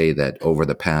can say that over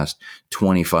the past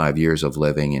 25 years of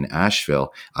living in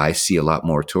Asheville, I see a lot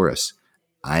more tourists.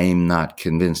 I'm not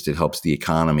convinced it helps the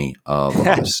economy of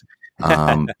us.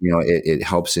 It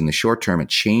helps in the short term. It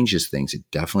changes things. It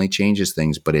definitely changes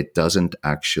things, but it doesn't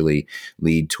actually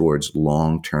lead towards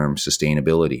long-term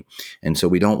sustainability. And so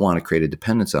we don't want to create a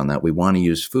dependence on that. We want to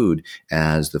use food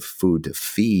as the food to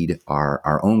feed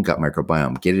our own gut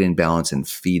microbiome, get it in balance and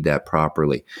feed that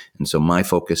properly. And so my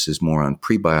focus is more on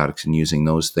prebiotics and using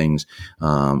those things,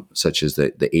 such as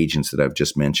the agents that I've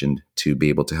just mentioned, to be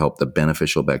able to help the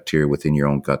beneficial bacteria within your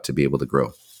own gut to be able to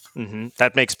grow. Mm-hmm.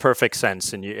 That makes perfect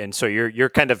sense, and so you're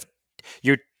kind of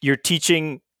you're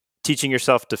teaching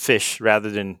yourself to fish rather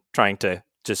than trying to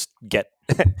just get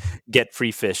get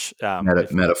free fish.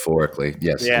 Metaphorically,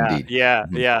 yes, Yeah, indeed. yeah,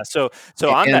 Mhm. yeah. So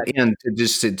on And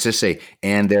that, to say,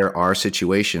 and there are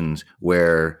situations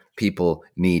where people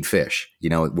need fish,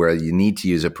 where you need to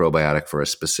use a probiotic for a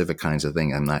specific kinds of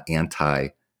thing. I'm not anti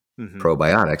mhm.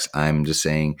 probiotics. I'm just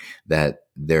saying that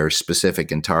they're specific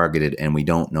and targeted, and we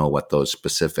don't know what those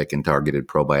specific and targeted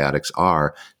probiotics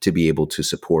are to be able to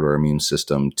support our immune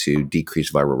system to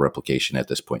decrease viral replication at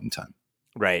this point in time.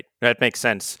 Right, that makes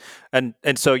sense. And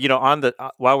so on the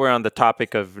while we're on the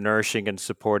topic of nourishing and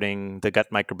supporting the gut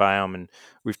microbiome, and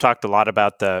we've talked a lot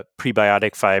about the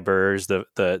prebiotic fibers,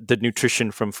 the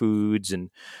nutrition from foods, and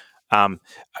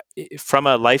from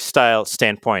a lifestyle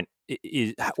standpoint,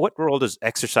 what role does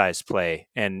exercise play?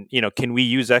 And can we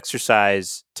use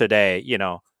exercise today,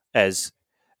 as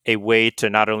a way to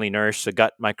not only nourish the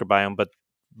gut microbiome,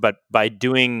 but by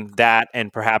doing that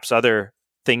and perhaps other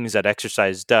things that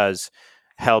exercise does,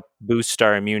 help boost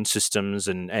our immune systems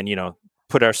and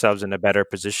put ourselves in a better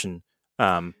position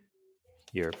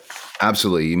here.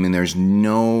 Absolutely. I mean, there's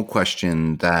no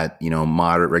question that,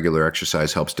 moderate regular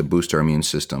exercise helps to boost our immune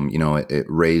system. It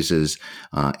raises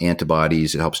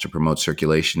antibodies. It helps to promote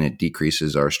circulation. It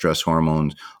decreases our stress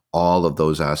hormones. All of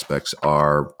those aspects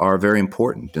are very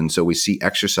important. And so we see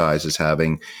exercise as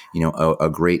having, a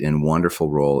great and wonderful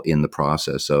role in the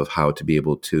process of how to be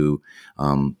able to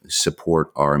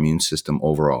support our immune system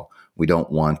overall. We don't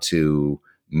want to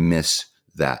miss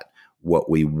that.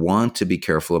 What we want to be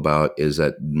careful about is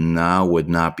that now would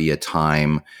not be a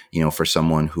time, for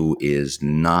someone who has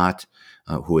not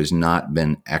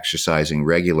been exercising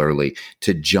regularly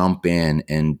to jump in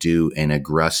and do an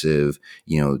aggressive,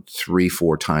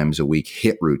 3-4 times a week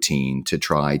HIIT routine to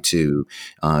try to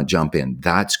jump in.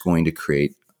 That's going to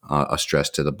create a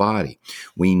stress to the body.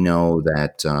 We know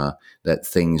that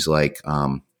things like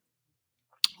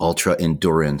ultra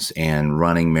endurance and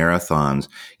running marathons,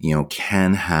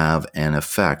 can have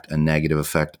a negative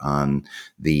effect on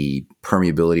the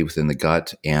permeability within the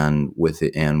gut and with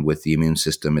the immune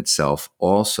system itself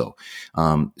also.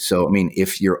 So, I mean,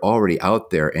 if you're already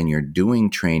out there and you're doing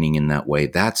training in that way,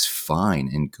 that's fine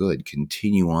and good.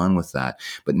 Continue on with that.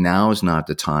 But now is not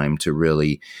the time to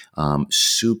really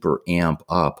super amp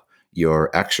up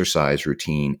your exercise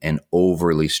routine and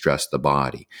overly stress the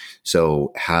body.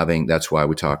 So that's why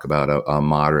we talk about a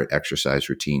moderate exercise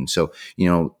routine. So,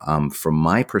 from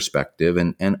my perspective,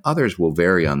 and others will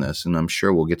vary on this, and I'm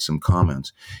sure we'll get some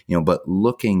comments, but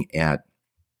looking at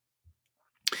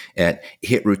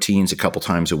HIIT routines a couple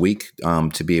times a week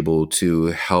to be able to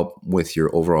help with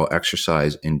your overall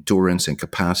exercise endurance and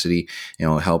capacity,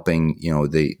 helping,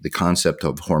 the concept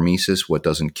of hormesis, what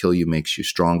doesn't kill you makes you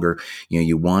stronger.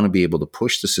 You want to be able to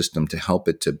push the system to help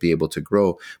it to be able to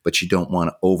grow, but you don't want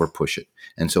to over push it.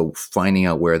 And so finding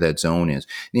out where that zone is,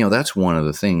 that's one of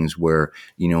the things where,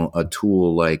 a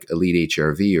tool like Elite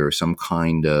HRV or some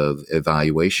kind of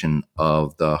evaluation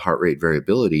of the heart rate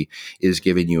variability is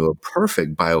giving you a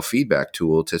perfect biofeedback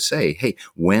tool to say, hey,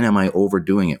 when am I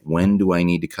overdoing it? When do I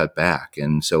need to cut back?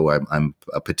 And so I'm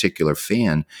a particular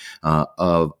fan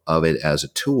of it as a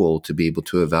tool to be able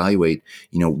to evaluate,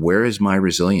 where is my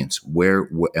resilience? Where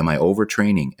am I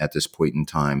overtraining at this point in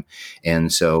time?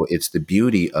 And so it's the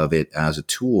beauty of it as a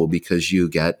tool because you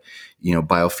get,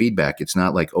 biofeedback. It's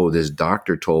not like, oh, this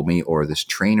doctor told me or this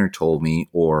trainer told me,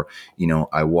 or,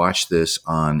 I watched this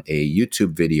on a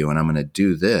YouTube video and I'm going to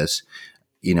do this.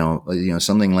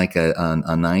 Something like a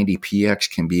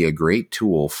 90px can be a great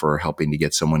tool for helping to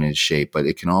get someone in shape, but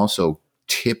it can also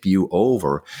tip you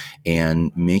over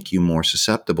and make you more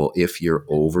susceptible if you're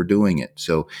overdoing it.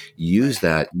 So use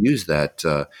that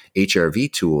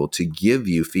HRV tool to give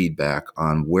you feedback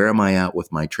on where am I at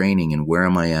with my training and where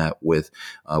am I at with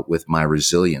my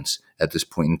resilience at this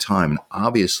point in time. And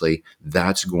obviously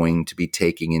that's going to be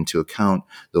taking into account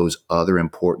those other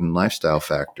important lifestyle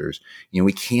factors.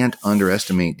 We can't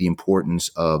underestimate the importance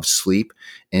of sleep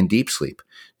and deep sleep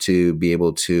to be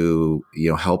able to,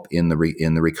 help in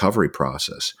the recovery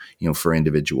process, for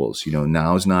individuals.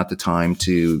 Now is not the time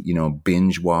to,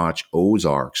 binge watch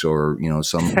Ozarks or,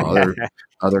 some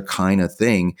other kind of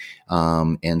thing,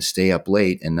 and stay up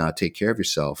late and not take care of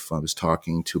yourself. I was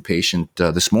talking to a patient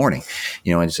this morning,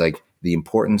 and it's like, the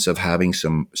importance of having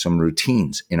some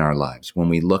routines in our lives. When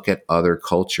we look at other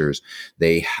cultures,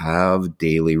 they have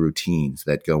daily routines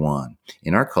that go on.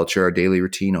 In our culture, our daily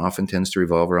routine often tends to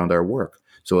revolve around our work.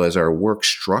 So as our work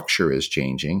structure is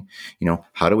changing,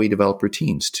 how do we develop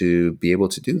routines to be able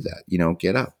to do that?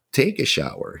 Get up, take a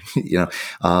shower,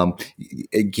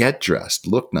 get dressed,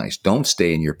 look nice. Don't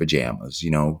stay in your pajamas,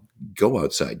 go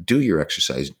outside, do your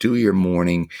exercise, do your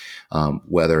morning,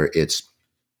 whether it's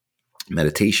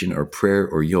meditation or prayer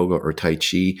or yoga or Tai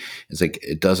Chi. It's like,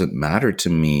 it doesn't matter to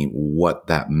me what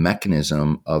that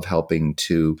mechanism of helping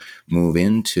to move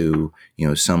into,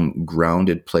 some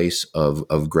grounded place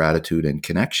of gratitude and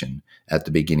connection at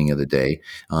the beginning of the day.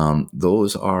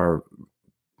 Those are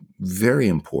very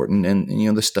important. And,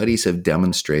 the studies have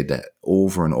demonstrated that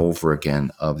over and over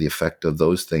again of the effect of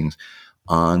those things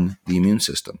on the immune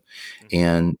system.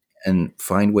 And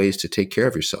find ways to take care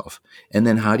of yourself. And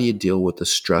then how do you deal with the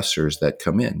stressors that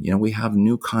come in? We have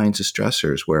new kinds of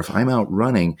stressors where if I'm out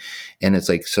running and it's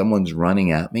like someone's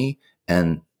running at me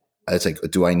and it's like,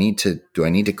 do I need to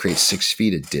create 6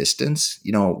 feet of distance,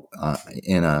 on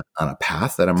a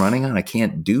path that I'm running on? I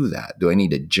can't do that. Do I need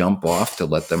to jump off to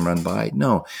let them run by?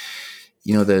 No.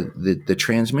 The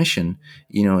transmission,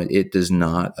 it does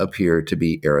not appear to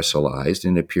be aerosolized,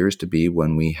 and it appears to be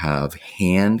when we have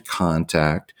hand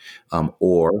contact,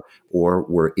 or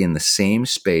we're in the same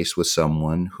space with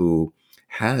someone who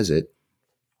has it,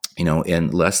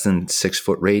 in less than 6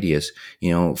 foot radius,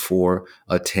 for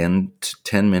a 10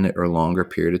 minute or longer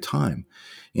period of time.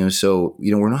 So,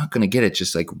 we're not going to get it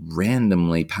just like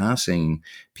randomly passing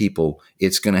people.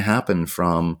 It's going to happen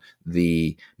from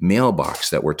the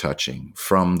mailbox that we're touching,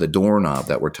 from the doorknob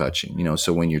that we're touching,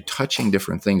 so when you're touching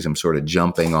different things, I'm sort of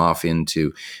jumping off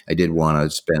into, I did want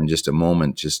to spend just a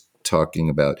moment just talking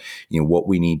about, what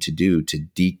we need to do to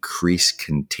decrease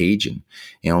contagion.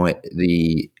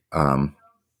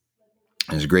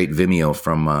 There's a great Vimeo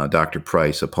from Dr.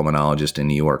 Price, a pulmonologist in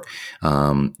New York,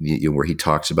 where he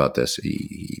talks about this.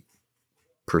 He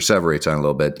perseverates on a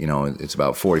little bit. It's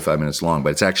about 45 minutes long, but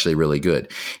it's actually really good.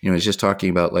 He's just talking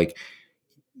about like,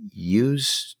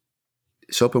 use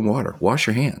soap and water, wash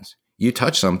your hands. You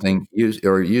touch something, use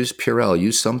Purell,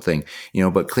 use something,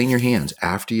 but clean your hands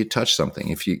after you touch something.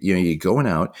 If you're going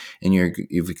out and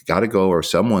you've got to go, or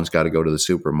someone's got to go to the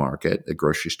supermarket, the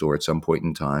grocery store at some point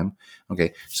in time.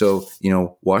 Okay. So,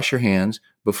 wash your hands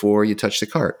before you touch the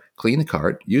cart, clean the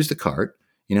cart, use the cart,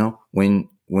 when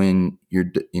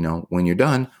you're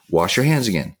done, wash your hands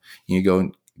again. You go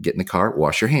and get in the car,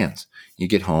 wash your hands. You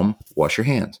get home, wash your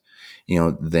hands.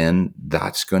 Then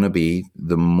that's going to be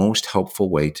the most helpful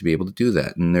way to be able to do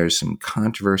that. And there's some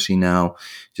controversy now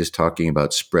just talking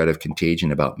about spread of contagion,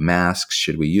 about masks.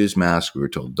 Should we use masks? We were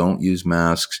told don't use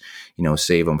masks,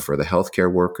 save them for the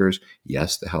healthcare workers.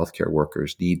 Yes, the healthcare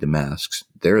workers need the masks.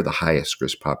 They're the highest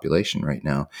risk population right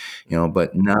now,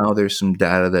 but now there's some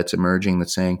data that's emerging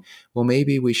that's saying, well,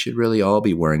 maybe we should really all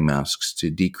be wearing masks to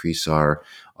decrease our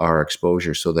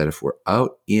exposure, so that if we're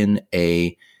out in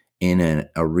an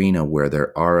arena where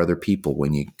there are other people,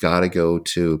 when you got to go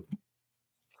to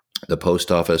the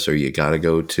post office, or you got to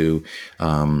go to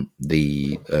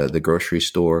the grocery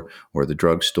store or the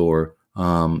drugstore,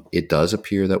 it does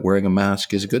appear that wearing a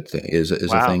mask is a good thing, is a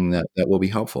Wow. thing that will be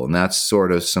helpful. And that's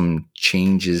sort of some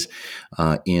changes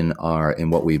in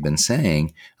what we've been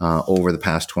saying over the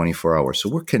past 24 hours. So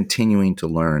we're continuing to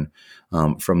learn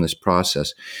from this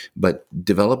process, but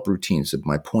develop routines.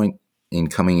 My point in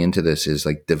coming into this is,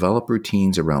 like, develop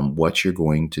routines around what you're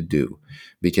going to do.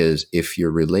 Because if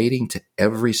you're relating to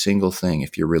every single thing,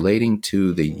 if you're relating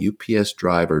to the UPS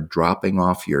driver dropping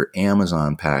off your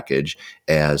Amazon package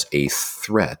as a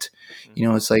threat,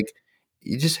 it's like,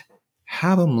 you just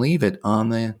have them leave it on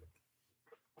the,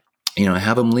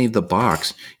 have him leave the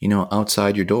box,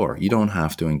 outside your door. You don't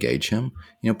have to engage him.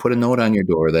 Put a note on your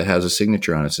door that has a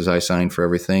signature on it, says, I signed for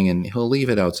everything, and he'll leave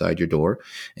it outside your door.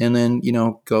 And then,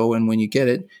 go, and when you get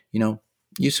it,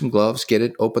 use some gloves, get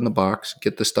it, open the box,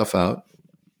 get the stuff out.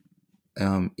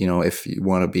 If you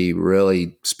want to be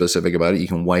really specific about it, you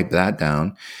can wipe that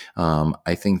down.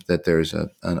 I think that there's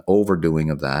an overdoing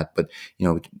of that, but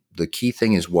the key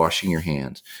thing is washing your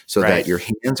hands, so that your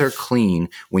hands are clean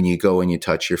when you go and you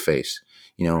touch your face.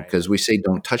 Because we say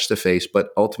don't touch the face, but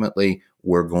ultimately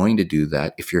we're going to do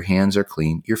that. If your hands are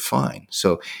clean, you're fine.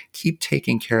 So keep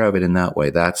taking care of it in that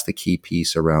way. That's the key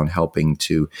piece around helping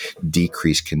to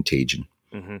decrease contagion.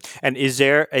 Mm-hmm. And is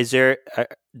there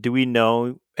do we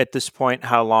know at this point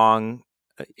how long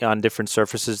on different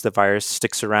surfaces the virus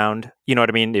sticks around? You know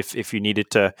what I mean? If you needed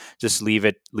to just leave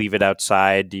it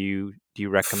outside, do you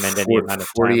recommend any amount of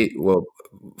time?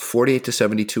 48 to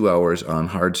 72 hours on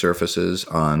hard surfaces,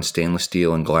 on stainless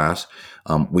steel and glass.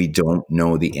 We don't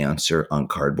know the answer on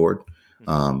cardboard.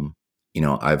 I've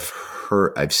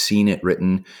seen it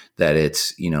written that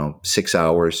it's, 6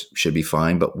 hours should be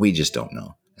fine, but we just don't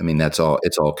know. I mean, it's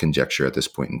all conjecture at this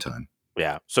point in time.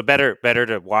 Yeah. So better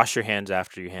to wash your hands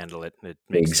after you handle it. It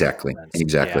makes total Exactly.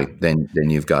 sense. Yeah. Then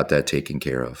you've got that taken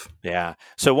care of. Yeah.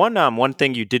 So one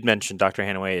thing you did mention, Dr.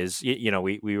 Hanaway, is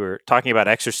we were talking about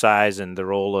exercise and the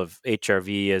role of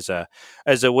HRV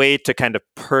as a way to kind of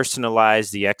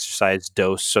personalize the exercise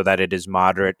dose so that it is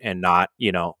moderate and not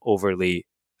overly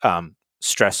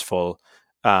stressful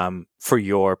for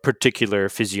your particular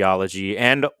physiology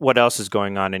and what else is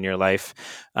going on in your life.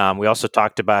 We also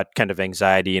talked about kind of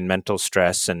anxiety and mental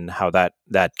stress and how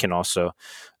that can also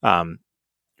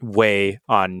weigh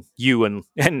on you and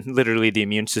literally the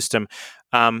immune system.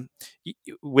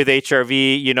 With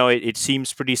HRV, it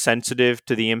seems pretty sensitive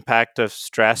to the impact of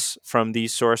stress from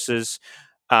these sources.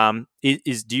 Do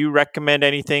you recommend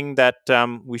anything that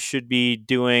we should be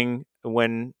doing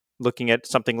when looking at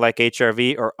something like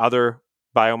HRV or other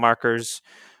biomarkers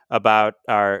about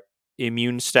our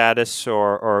immune status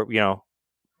or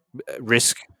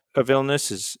risk of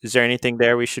illness? Is there anything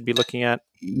there we should be looking at?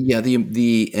 Yeah,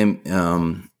 the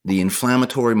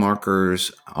inflammatory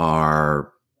markers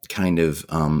are kind of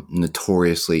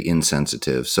notoriously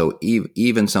insensitive. So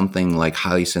even something like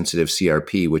highly sensitive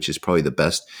CRP, which is probably the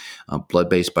best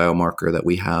blood-based biomarker that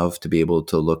we have to be able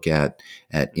to look at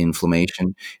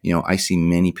inflammation. I see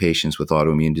many patients with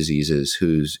autoimmune diseases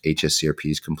whose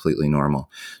hsCRP is completely normal.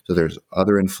 So there's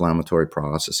other inflammatory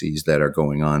processes that are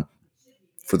going on.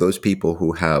 For those people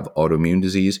who have autoimmune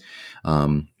disease,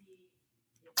 I've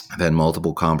had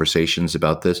multiple conversations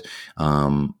about this.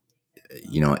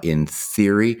 In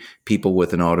theory, people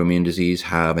with an autoimmune disease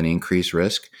have an increased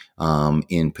risk.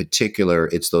 In particular,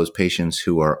 it's those patients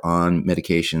who are on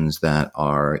medications that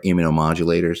are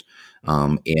immunomodulators,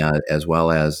 and as well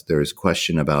as there's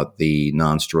question about the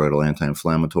nonsteroidal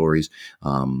anti-inflammatories.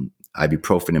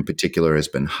 Ibuprofen in particular has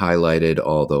been highlighted,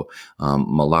 although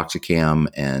meloxicam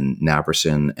and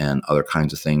naproxen and other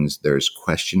kinds of things, there's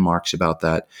question marks about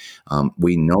that.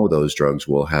 We know those drugs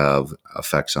will have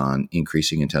effects on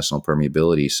increasing intestinal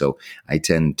permeability, so I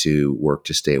tend to work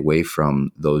to stay away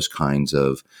from those kinds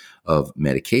of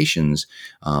medications.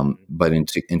 But in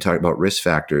talking about risk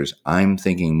factors, I'm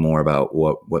thinking more about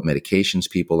what medications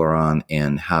people are on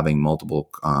and having multiple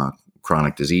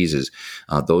chronic diseases.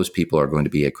 Those people are going to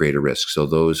be at greater risk. So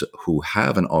those who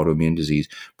have an autoimmune disease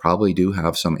probably do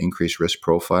have some increased risk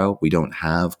profile. We don't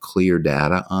have clear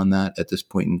data on that at this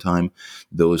point in time.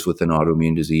 Those with an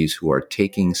autoimmune disease who are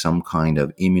taking some kind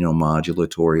of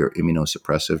immunomodulatory or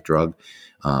immunosuppressive drug,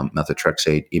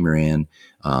 methotrexate, Imuran,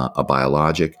 a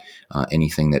biologic,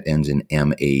 anything that ends in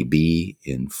MAB,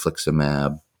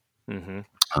 infliximab,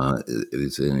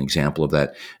 is an example of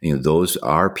that. Those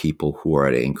are people who are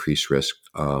at increased risk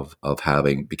of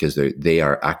having, because they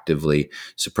are actively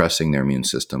suppressing their immune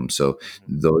system. So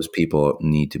those people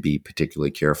need to be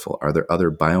particularly careful. Are there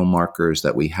other biomarkers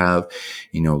that we have?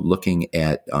 Looking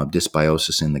at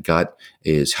dysbiosis in the gut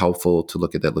is helpful to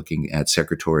look at that. Looking at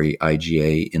secretory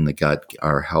IgA in the gut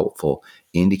are helpful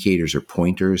indicators or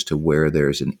pointers to where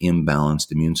there's an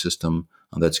imbalanced immune system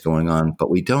that's going on, but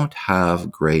we don't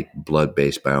have great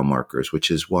blood-based biomarkers,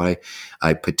 which is why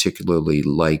I particularly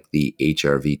like the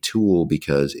HRV tool,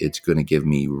 because it's going to give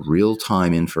me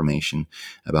real-time information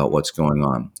about what's going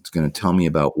on. It's going to tell me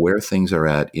about where things are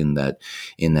at in that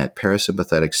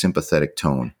parasympathetic sympathetic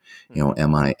tone.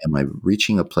 Am I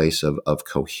reaching a place of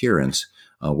coherence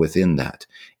within that?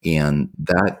 And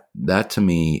that to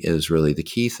me is really the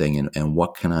key thing. And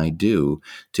what can I do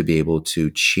to be able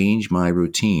to change my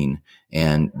routine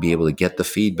and be able to get the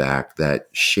feedback that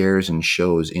shares and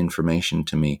shows information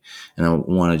to me? And I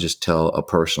want to just tell a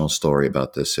personal story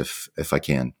about this, if I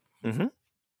can. Mm-hmm.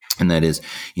 And that is,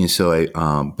 so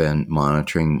I've been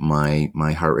monitoring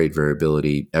my heart rate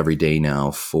variability every day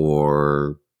now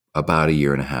for about a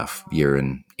year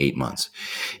and 8 months.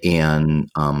 And,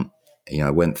 I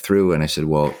went through and I said,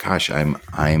 well, gosh, my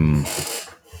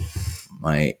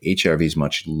HRV is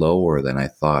much lower than I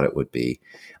thought it would be.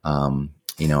 And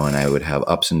I would have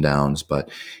ups and downs, but,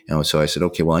 so I said,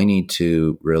 okay, well, I need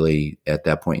to really, at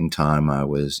that point in time, I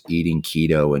was eating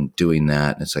keto and doing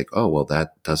that. And it's like, oh, well,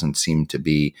 that doesn't seem to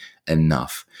be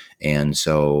enough. And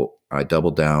so I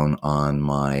doubled down on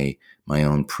my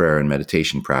own prayer and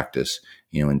meditation practice,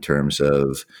 in terms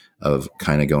of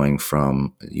kind of going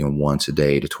from, once a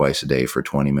day to twice a day for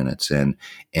 20 minutes. And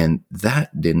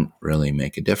that didn't really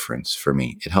make a difference for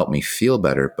me. It helped me feel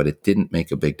better, but it didn't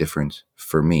make a big difference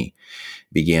for me.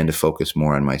 Began to focus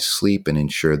more on my sleep and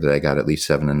ensure that I got at least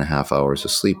 7.5 hours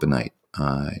of sleep a night.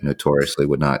 I notoriously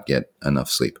would not get enough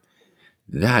sleep.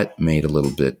 That made a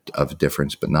little bit of a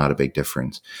difference, but not a big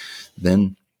difference.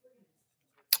 Then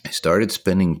I started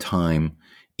spending time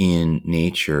in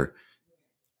nature.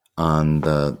 On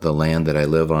the land that I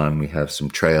live on, we have some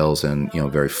trails, and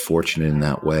very fortunate in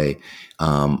that way,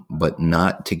 but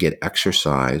not to get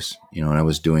exercise. And I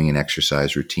was doing an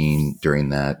exercise routine during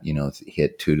that.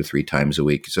 Hit 2 to 3 times a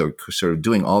week, so sort of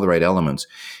doing all the right elements,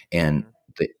 and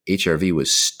the HRV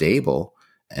was stable,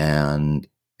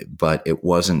 but it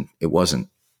wasn't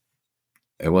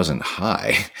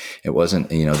high. It wasn't,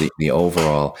 the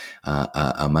overall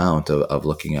amount of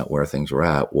looking at where things were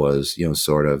at was,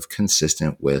 sort of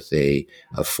consistent with a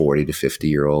 40 to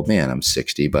 50-year-old man. I'm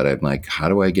 60, but I'm like, how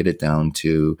do I get it down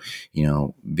to,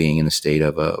 being in the state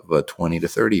of a 20 to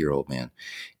 30-year-old man?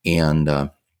 And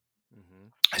I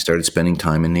started spending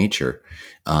time in nature,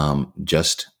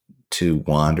 just to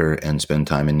wander and spend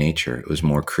time in nature. It was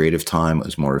more creative time. It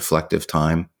was more reflective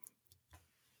time.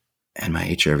 And my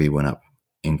HRV went up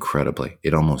incredibly.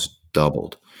 It almost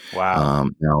doubled. Wow.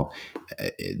 Now,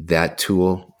 that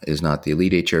tool is not the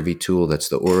Elite HRV tool. That's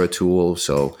the Aura tool.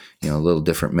 So, a little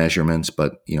different measurements,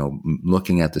 but,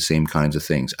 looking at the same kinds of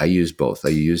things. I use both. I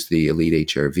use the Elite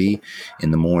HRV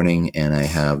in the morning, and I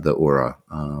have the Aura.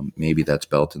 Maybe that's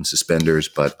belt and suspenders,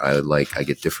 but I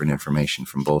get different information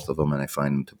from both of them, and I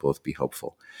find them to both be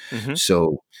helpful. Mm-hmm.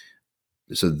 So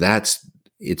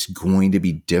it's going to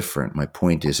be different. My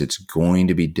point is, it's going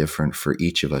to be different for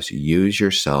each of us. Use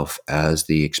yourself as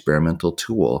the experimental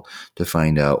tool to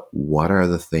find out what are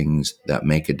the things that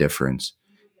make a difference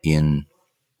in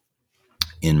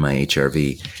my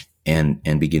HRV,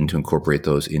 and begin to incorporate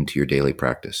those into your daily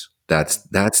practice. That's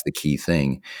the key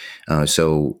thing.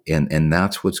 And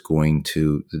that's what's going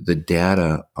to, the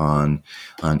data on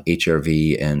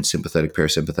HRV and sympathetic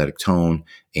parasympathetic tone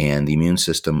and the immune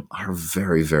system are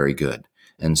very, very good.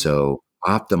 And so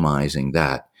optimizing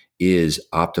that is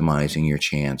optimizing your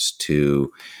chance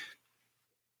to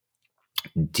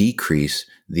decrease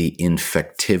the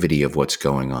infectivity of what's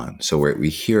going on. So we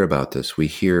hear about this. We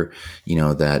hear,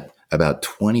 that about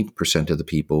 20% of the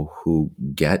people who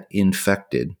get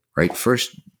infected, right,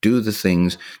 first do the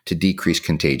things to decrease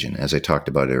contagion, as I talked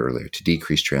about it earlier, to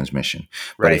decrease transmission.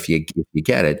 But Right. if you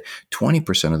get it,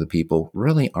 20% of the people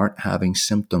really aren't having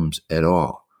symptoms at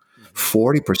all. Mm-hmm.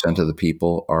 40% of the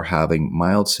people are having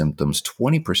mild symptoms.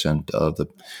 20%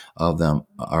 of them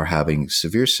are having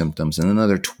severe symptoms, and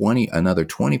another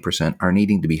 20% are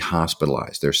needing to be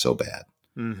hospitalized. They're so bad.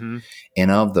 Mm-hmm.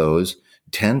 And of those,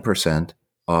 10%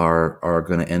 are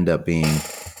going to end up being,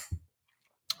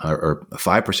 or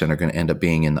 5% are going to end up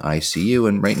being in the ICU.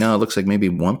 And right now, it looks like maybe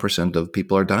 1% of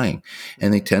people are dying,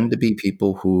 and they tend to be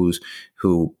people who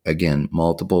again,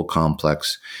 multiple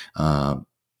complex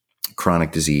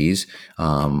chronic disease,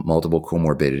 multiple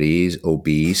comorbidities,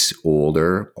 obese,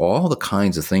 older, all the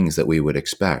kinds of things that we would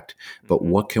expect. But Mm-hmm.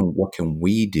 what can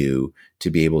we do to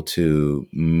be able to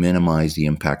minimize the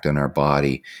impact on our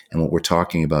body? And what we're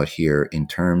talking about here in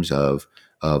terms of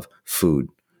food,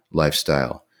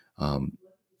 lifestyle, um,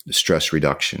 stress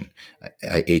reduction,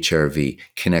 HRV,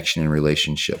 connection in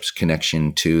relationships,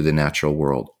 connection to the natural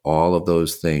world, all of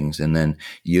those things. And then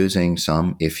using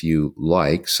some, if you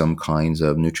like, some kinds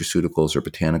of nutraceuticals or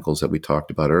botanicals that we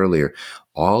talked about earlier.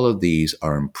 All of these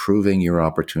are improving your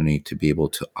opportunity to be able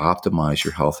to optimize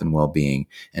your health and well-being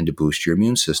and to boost your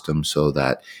immune system so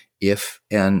that if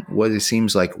and what it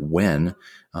seems like when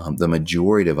the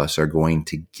majority of us are going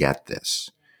to get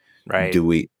this, Right. do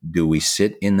we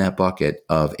sit in that bucket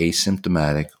of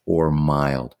asymptomatic or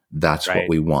mild? That's what Right.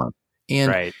 we want. And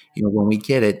Right. when we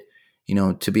get it,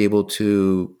 to be able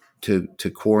to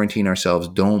quarantine ourselves,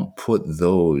 don't put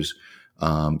those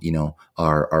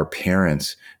our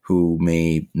parents who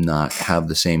may not have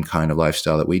the same kind of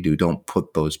lifestyle that we do, don't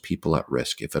put those people at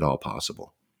risk if at all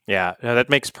possible. Yeah, no, that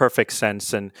makes perfect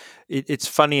sense. And it's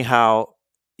funny how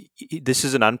this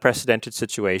is an unprecedented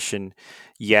situation,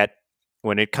 yet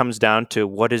when it comes down to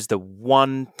what is the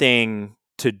one thing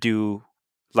to do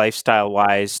lifestyle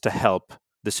wise to help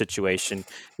the situation,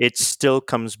 it still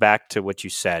comes back to what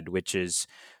you said, which is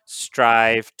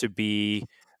strive to be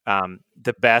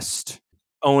the best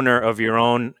owner of your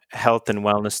own health and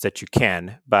wellness that you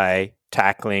can by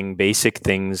tackling basic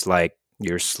things like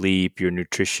your sleep, your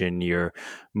nutrition, your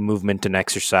movement and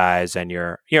exercise, and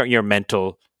your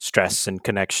mental stress and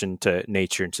connection to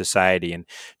nature and society. And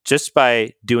just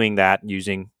by doing that,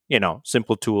 using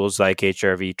simple tools like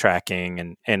HRV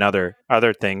tracking and other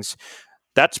things,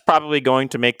 that's probably going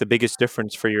to make the biggest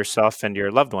difference for yourself and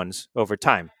your loved ones over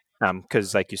time.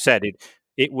 Because, like you said,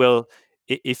 it will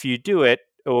if you do it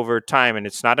over time, and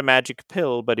it's not a magic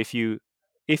pill, but if you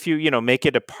make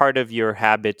it a part of your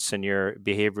habits and your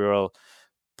behavioral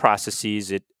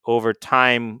processes, it over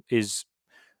time is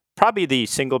probably the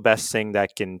single best thing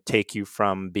that can take you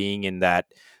from being in that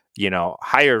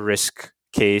higher risk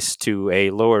case to a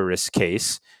lower risk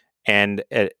case. And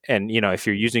if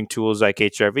you're using tools like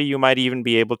HRV, you might even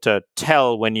be able to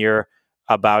tell when you're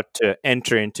about to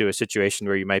enter into a situation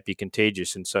where you might be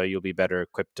contagious, and so you'll be better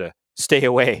equipped to stay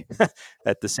away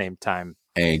at the same time.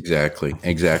 Exactly,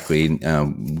 exactly.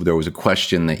 There was a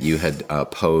question that you had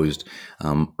posed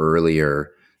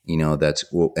earlier.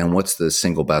 And what's the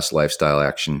single best lifestyle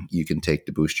action you can take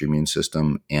to boost your immune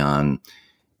system? And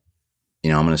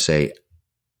I'm going to say,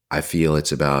 I feel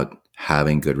it's about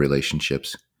having good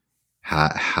relationships,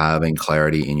 having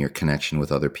clarity in your connection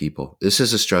with other people. This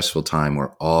is a stressful time.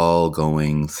 We're all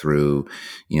going through,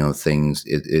 things.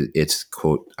 It's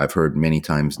quote I've heard many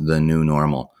times, the new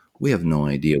normal. We have no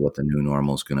idea what the new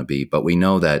normal is going to be, but we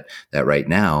know that right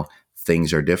now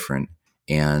things are different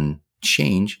and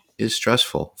change is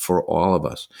stressful for all of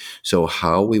us. So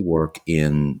how we work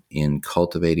in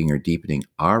cultivating or deepening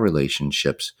our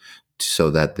relationships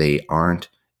so that they aren't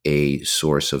a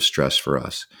source of stress for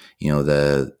us.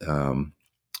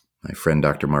 My friend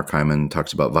Dr. Mark Hyman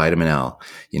talks about vitamin L,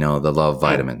 the love Mm.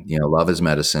 vitamin. Love is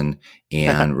medicine.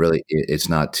 And really, it's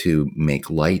not to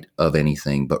make light of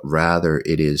anything, but rather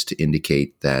it is to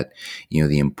indicate that,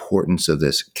 the importance of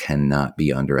this cannot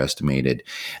be underestimated.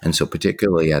 And so,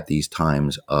 particularly at these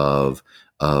times of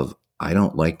I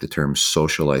don't like the term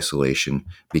social isolation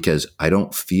because I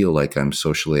don't feel like I'm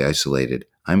socially isolated.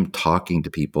 I'm talking to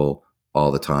people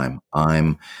all the time.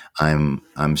 I'm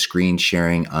screen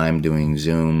sharing. I'm doing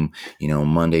Zoom,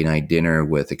 Monday night dinner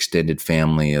with extended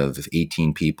family of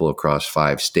 18 people across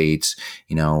 5 states,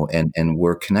 and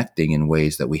we're connecting in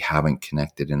ways that we haven't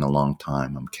connected in a long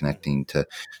time. I'm connecting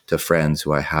to friends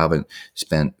who I haven't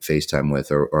spent FaceTime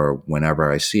with, or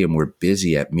whenever I see them, we're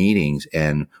busy at meetings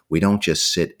and we don't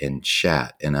just sit and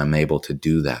chat, and I'm able to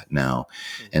do that now.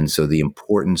 And so the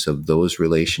importance of those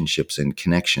relationships and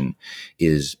connection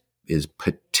is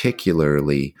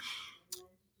particularly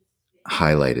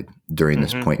highlighted during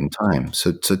this Mm-hmm. point in time.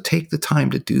 So take the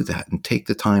time to do that, and take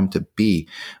the time to be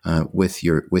with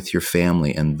your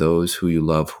family and those who you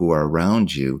love who are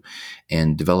around you,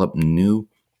 and develop new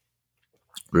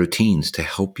routines to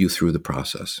help you through the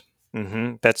process.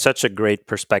 Mm-hmm. That's such a great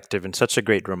perspective and such a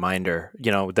great reminder.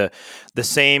 The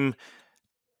same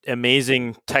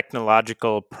amazing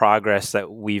technological progress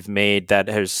that we've made that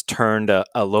has turned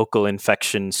a local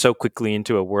infection so quickly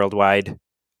into a worldwide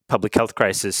public health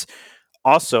crisis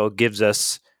also gives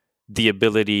us the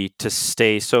ability to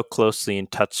stay so closely in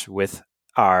touch with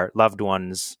our loved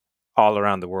ones all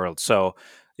around the world. So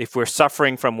if we're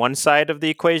suffering from one side of the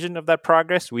equation of that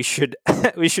progress, we should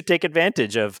we should take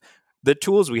advantage of the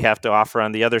tools we have to offer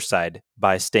on the other side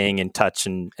by staying in touch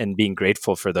and being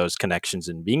grateful for those connections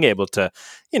and being able to,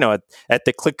 at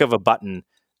the click of a button,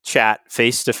 chat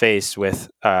face to face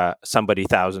with somebody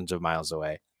thousands of miles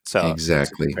away. So it's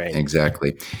Exactly. great.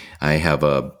 Exactly. I have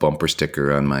a bumper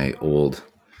sticker on my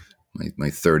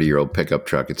 30-year-old pickup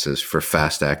truck. It says, "For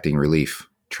fast acting relief,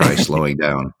 try slowing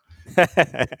down."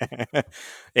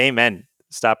 Amen.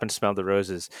 Stop and smell the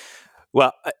roses.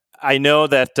 Well, I know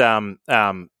that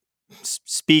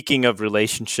speaking of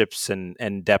relationships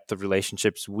and depth of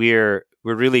relationships, we're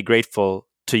really grateful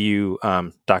to you,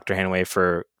 Dr. Hanaway,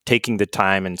 for taking the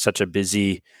time in such a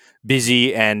busy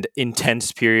and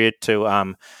intense period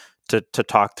to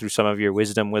talk through some of your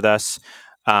wisdom with us.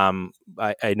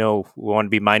 I know we want to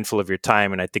be mindful of your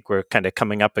time, and I think we're kind of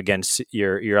coming up against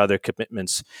your other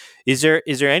commitments. Is there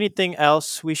anything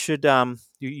else we should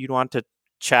you'd want to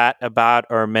chat about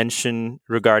or mention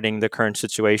regarding the current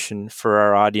situation for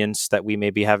our audience that we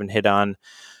maybe haven't hit on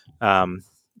at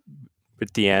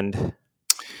the end?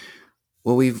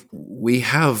 Well, we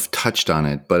have touched on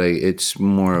it, but it's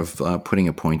more of putting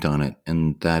a point on it,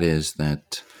 and that is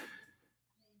that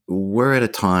we're at a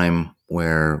time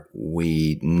where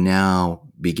we now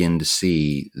begin to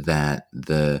see that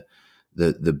the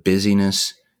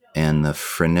busyness and the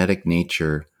frenetic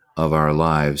nature of our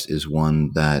lives is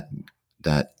one that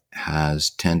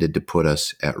has tended to put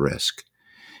us at risk,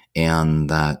 and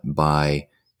that by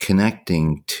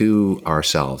connecting to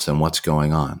ourselves and what's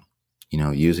going on,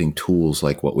 using tools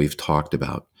like what we've talked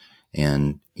about.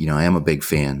 And, I am a big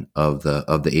fan of the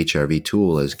HRV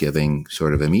tool as giving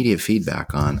sort of immediate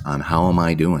feedback on how am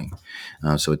I doing?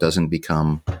 So it doesn't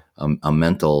become a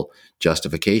mental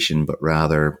justification, but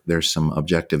rather there's some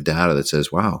objective data that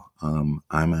says, wow,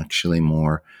 I'm actually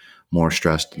more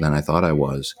stressed than I thought I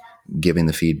was. Giving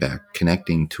the feedback,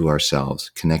 connecting to ourselves,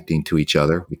 connecting to each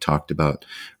other. We talked about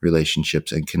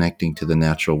relationships, and connecting to the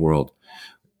natural world.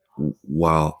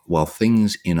 While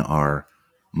things in our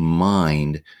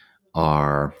mind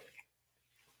are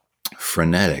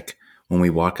frenetic, when we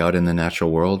walk out in the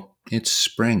natural world, it's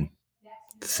spring.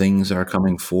 Things are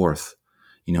coming forth.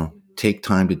 Take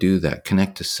time to do that.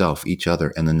 Connect to self, each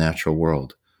other, and the natural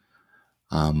world.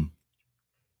 Um,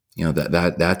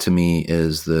 that to me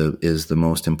is the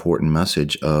most important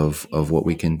message of what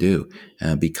we can do.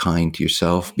 Be kind to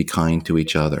yourself, be kind to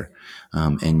each other,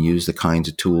 and use the kinds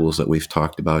of tools that we've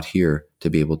talked about here to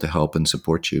be able to help and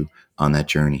support you on that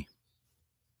journey.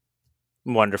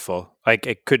 Wonderful. I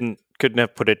couldn't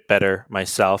have put it better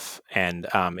myself. And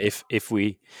if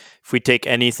we take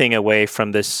anything away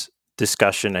from this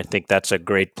discussion, I think that's a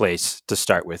great place to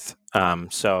start with.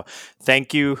 So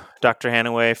thank you, Dr.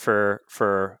 Hanaway,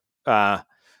 for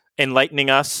enlightening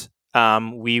us.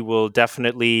 We will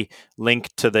definitely link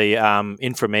to the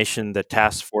information the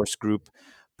task force group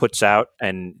puts out,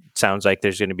 and it sounds like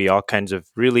there's going to be all kinds of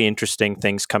really interesting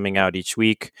things coming out each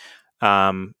week.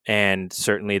 And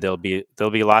certainly there'll be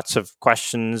lots of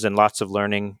questions and lots of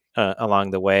learning along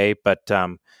the way. But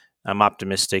I'm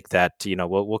optimistic that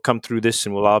we'll come through this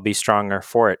and we'll all be stronger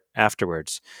for it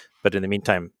afterwards. But in the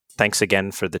meantime, thanks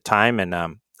again for the time, and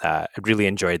I really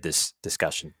enjoyed this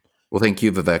discussion. Well, thank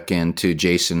you, Vivek, and to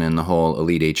Jason and the whole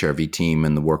Elite HRV team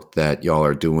and the work that y'all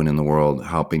are doing in the world,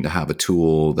 helping to have a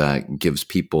tool that gives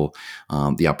people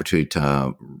the opportunity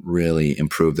to really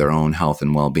improve their own health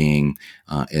and well-being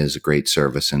is a great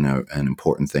service and an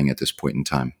important thing at this point in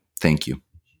time. Thank you.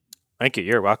 Thank you.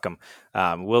 You're welcome.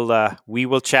 We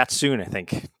will chat soon, I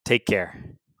think. Take care.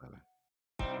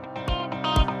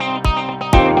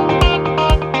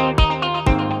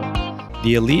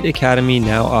 The Elite Academy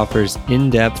now offers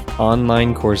in-depth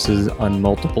online courses on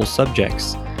multiple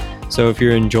subjects. So if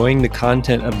you're enjoying the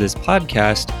content of this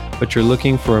podcast, but you're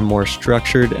looking for a more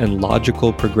structured and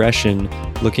logical progression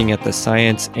looking at the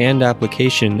science and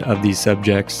application of these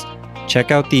subjects,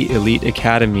 check out the Elite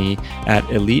Academy at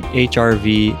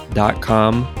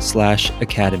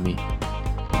elitehrv.com/academy.